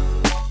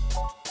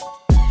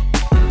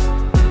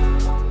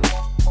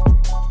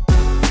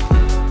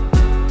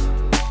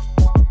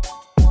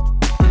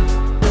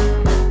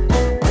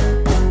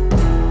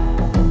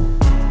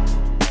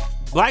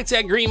 Black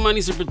Tech Green Money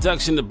is a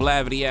production of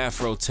Blavity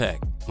Afro Tech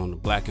on the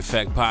Black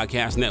Effect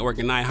Podcast Network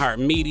and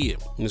iHeartMedia,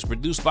 and it's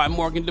produced by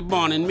Morgan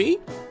DeBon and me,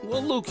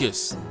 Will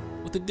Lucas,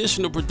 with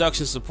additional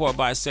production support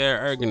by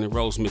Sarah Ergen and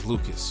Rose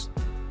McLucas.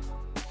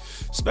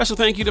 Special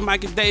thank you to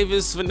Micah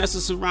Davis,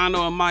 Vanessa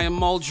Serrano, and Maya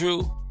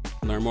Muldrew.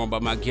 Learn more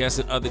about my guests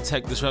and other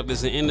tech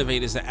disruptors and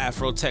innovators at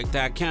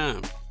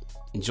afrotech.com.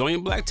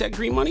 Enjoying Black Tech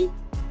Green Money?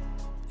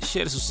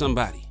 Share this with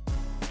somebody.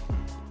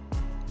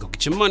 Go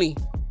get your money.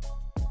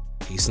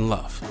 Peace and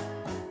love.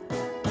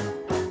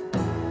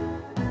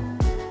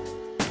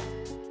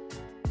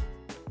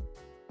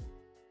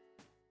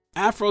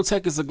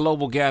 Afrotech is a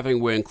global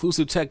gathering where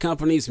inclusive tech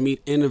companies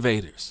meet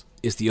innovators.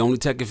 It's the only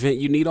tech event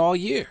you need all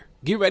year.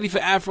 Get ready for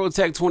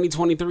Afrotech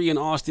 2023 in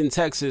Austin,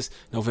 Texas,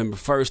 November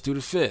 1st through the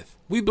 5th.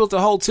 We built a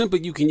whole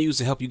template you can use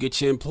to help you get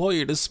your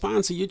employer to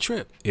sponsor your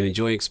trip and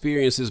enjoy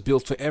experiences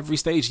built for every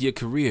stage of your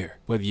career.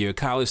 Whether you're a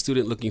college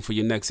student looking for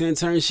your next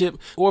internship,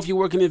 or if you're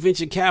working in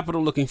venture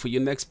capital looking for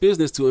your next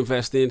business to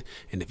invest in,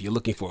 and if you're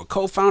looking for a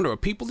co-founder or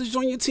people to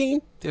join your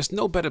team, there's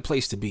no better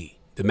place to be.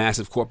 The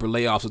massive corporate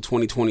layoffs of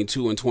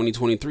 2022 and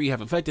 2023 have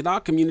affected our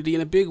community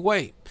in a big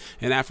way,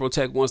 and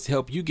Afrotech wants to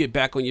help you get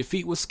back on your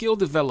feet with skill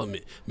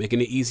development,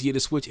 making it easier to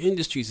switch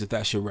industries if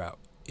that's your route.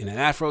 And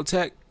at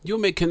Afrotech, you'll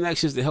make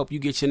connections to help you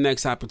get your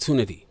next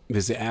opportunity.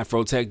 Visit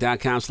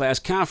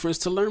afrotech.com/conference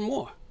to learn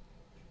more.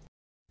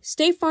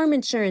 State Farm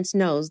Insurance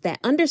knows that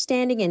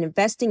understanding and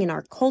investing in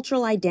our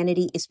cultural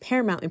identity is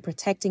paramount in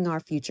protecting our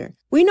future.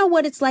 We know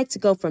what it's like to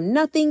go from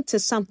nothing to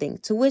something,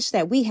 to wish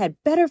that we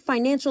had better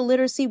financial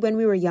literacy when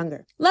we were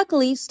younger.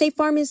 Luckily, State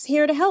Farm is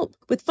here to help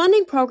with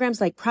funding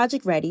programs like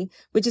Project Ready,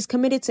 which is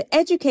committed to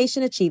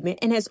education achievement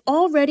and has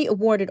already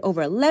awarded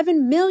over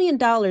 $11 million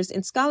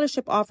in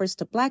scholarship offers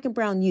to Black and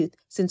Brown youth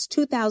since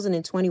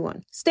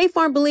 2021. State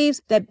Farm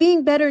believes that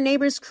being better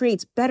neighbors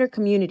creates better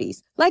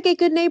communities. Like a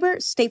good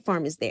neighbor, State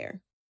Farm is there.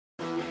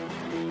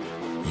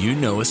 You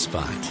know a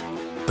spot,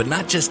 but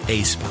not just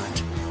a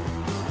spot,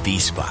 the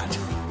spot.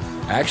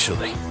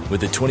 Actually, with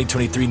the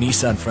 2023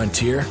 Nissan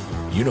Frontier,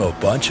 you know a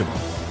bunch of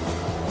them.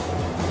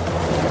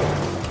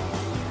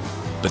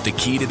 But the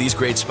key to these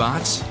great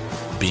spots?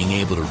 Being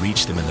able to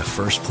reach them in the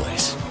first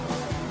place.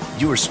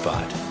 Your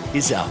spot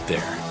is out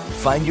there.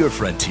 Find your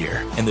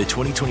Frontier in the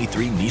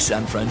 2023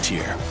 Nissan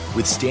Frontier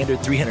with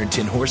standard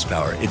 310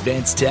 horsepower,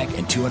 advanced tech,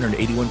 and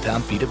 281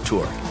 pound-feet of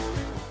torque.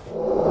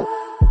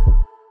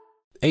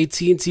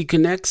 AT&T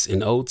connects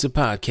an ode to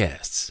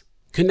podcasts.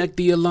 Connect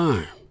the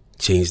alarm.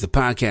 Change the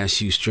podcast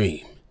you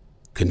stream.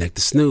 Connect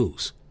the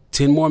snooze.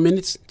 10 more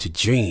minutes to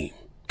dream.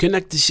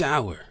 Connect the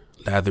shower.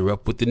 Lather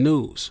up with the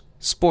news,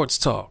 sports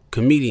talk,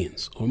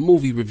 comedians, or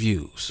movie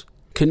reviews.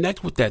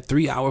 Connect with that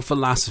 3-hour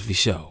philosophy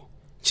show.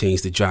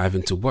 Change the drive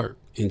into work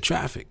in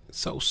traffic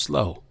so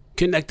slow.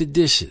 Connect the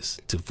dishes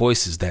to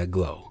voices that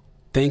glow.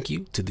 Thank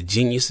you to the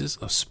geniuses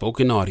of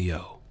spoken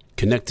audio.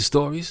 Connect the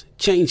stories.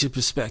 Change your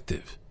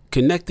perspective.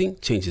 Connecting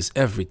changes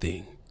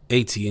everything.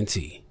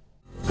 AT&T.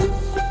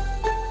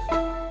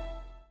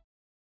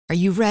 Are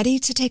you ready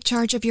to take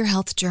charge of your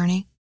health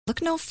journey?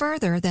 Look no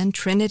further than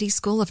Trinity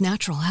School of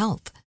Natural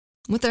Health.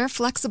 With their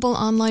flexible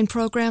online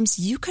programs,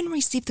 you can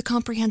receive the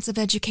comprehensive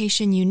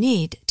education you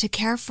need to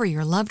care for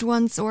your loved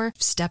ones or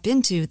step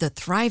into the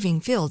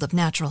thriving field of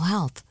natural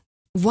health.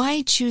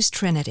 Why choose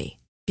Trinity?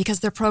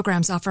 because their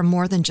programs offer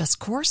more than just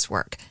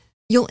coursework.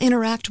 You'll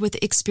interact with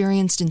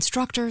experienced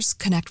instructors,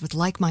 connect with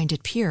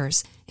like-minded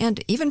peers,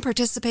 and even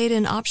participate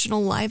in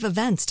optional live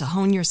events to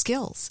hone your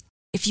skills.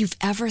 If you've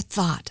ever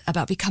thought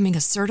about becoming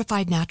a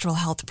certified natural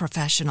health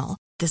professional,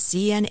 the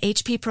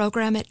CNHP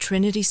program at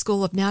Trinity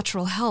School of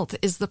Natural Health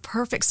is the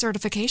perfect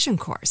certification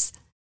course.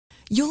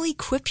 You'll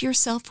equip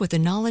yourself with the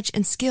knowledge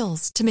and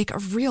skills to make a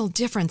real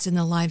difference in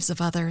the lives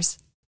of others.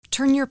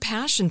 Turn your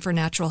passion for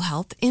natural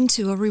health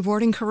into a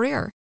rewarding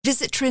career.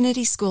 Visit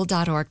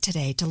trinityschool.org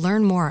today to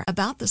learn more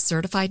about the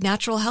Certified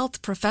Natural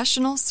Health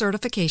Professional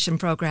Certification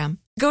Program.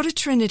 Go to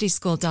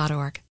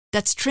trinityschool.org.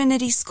 That's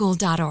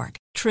trinityschool.org.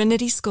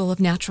 Trinity School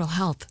of Natural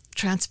Health.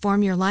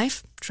 Transform your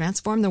life,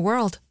 transform the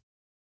world.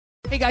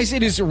 Hey guys,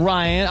 it is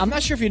Ryan. I'm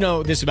not sure if you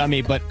know this about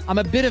me, but I'm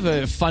a bit of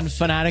a fun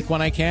fanatic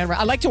when I can.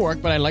 I like to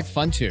work, but I like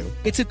fun too.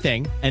 It's a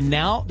thing. And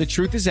now the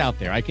truth is out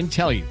there. I can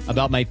tell you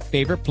about my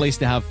favorite place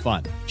to have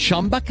fun.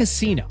 Chumba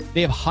Casino. They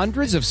have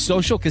hundreds of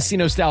social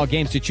casino style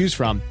games to choose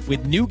from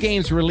with new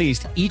games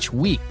released each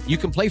week. You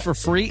can play for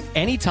free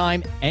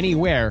anytime,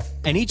 anywhere.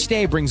 And each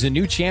day brings a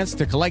new chance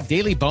to collect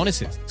daily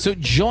bonuses. So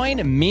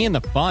join me in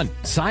the fun.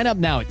 Sign up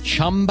now at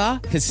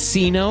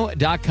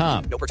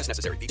ChumbaCasino.com. No purchase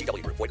necessary.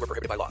 VGW Group. Void where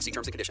prohibited by law. See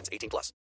terms and conditions. 18+.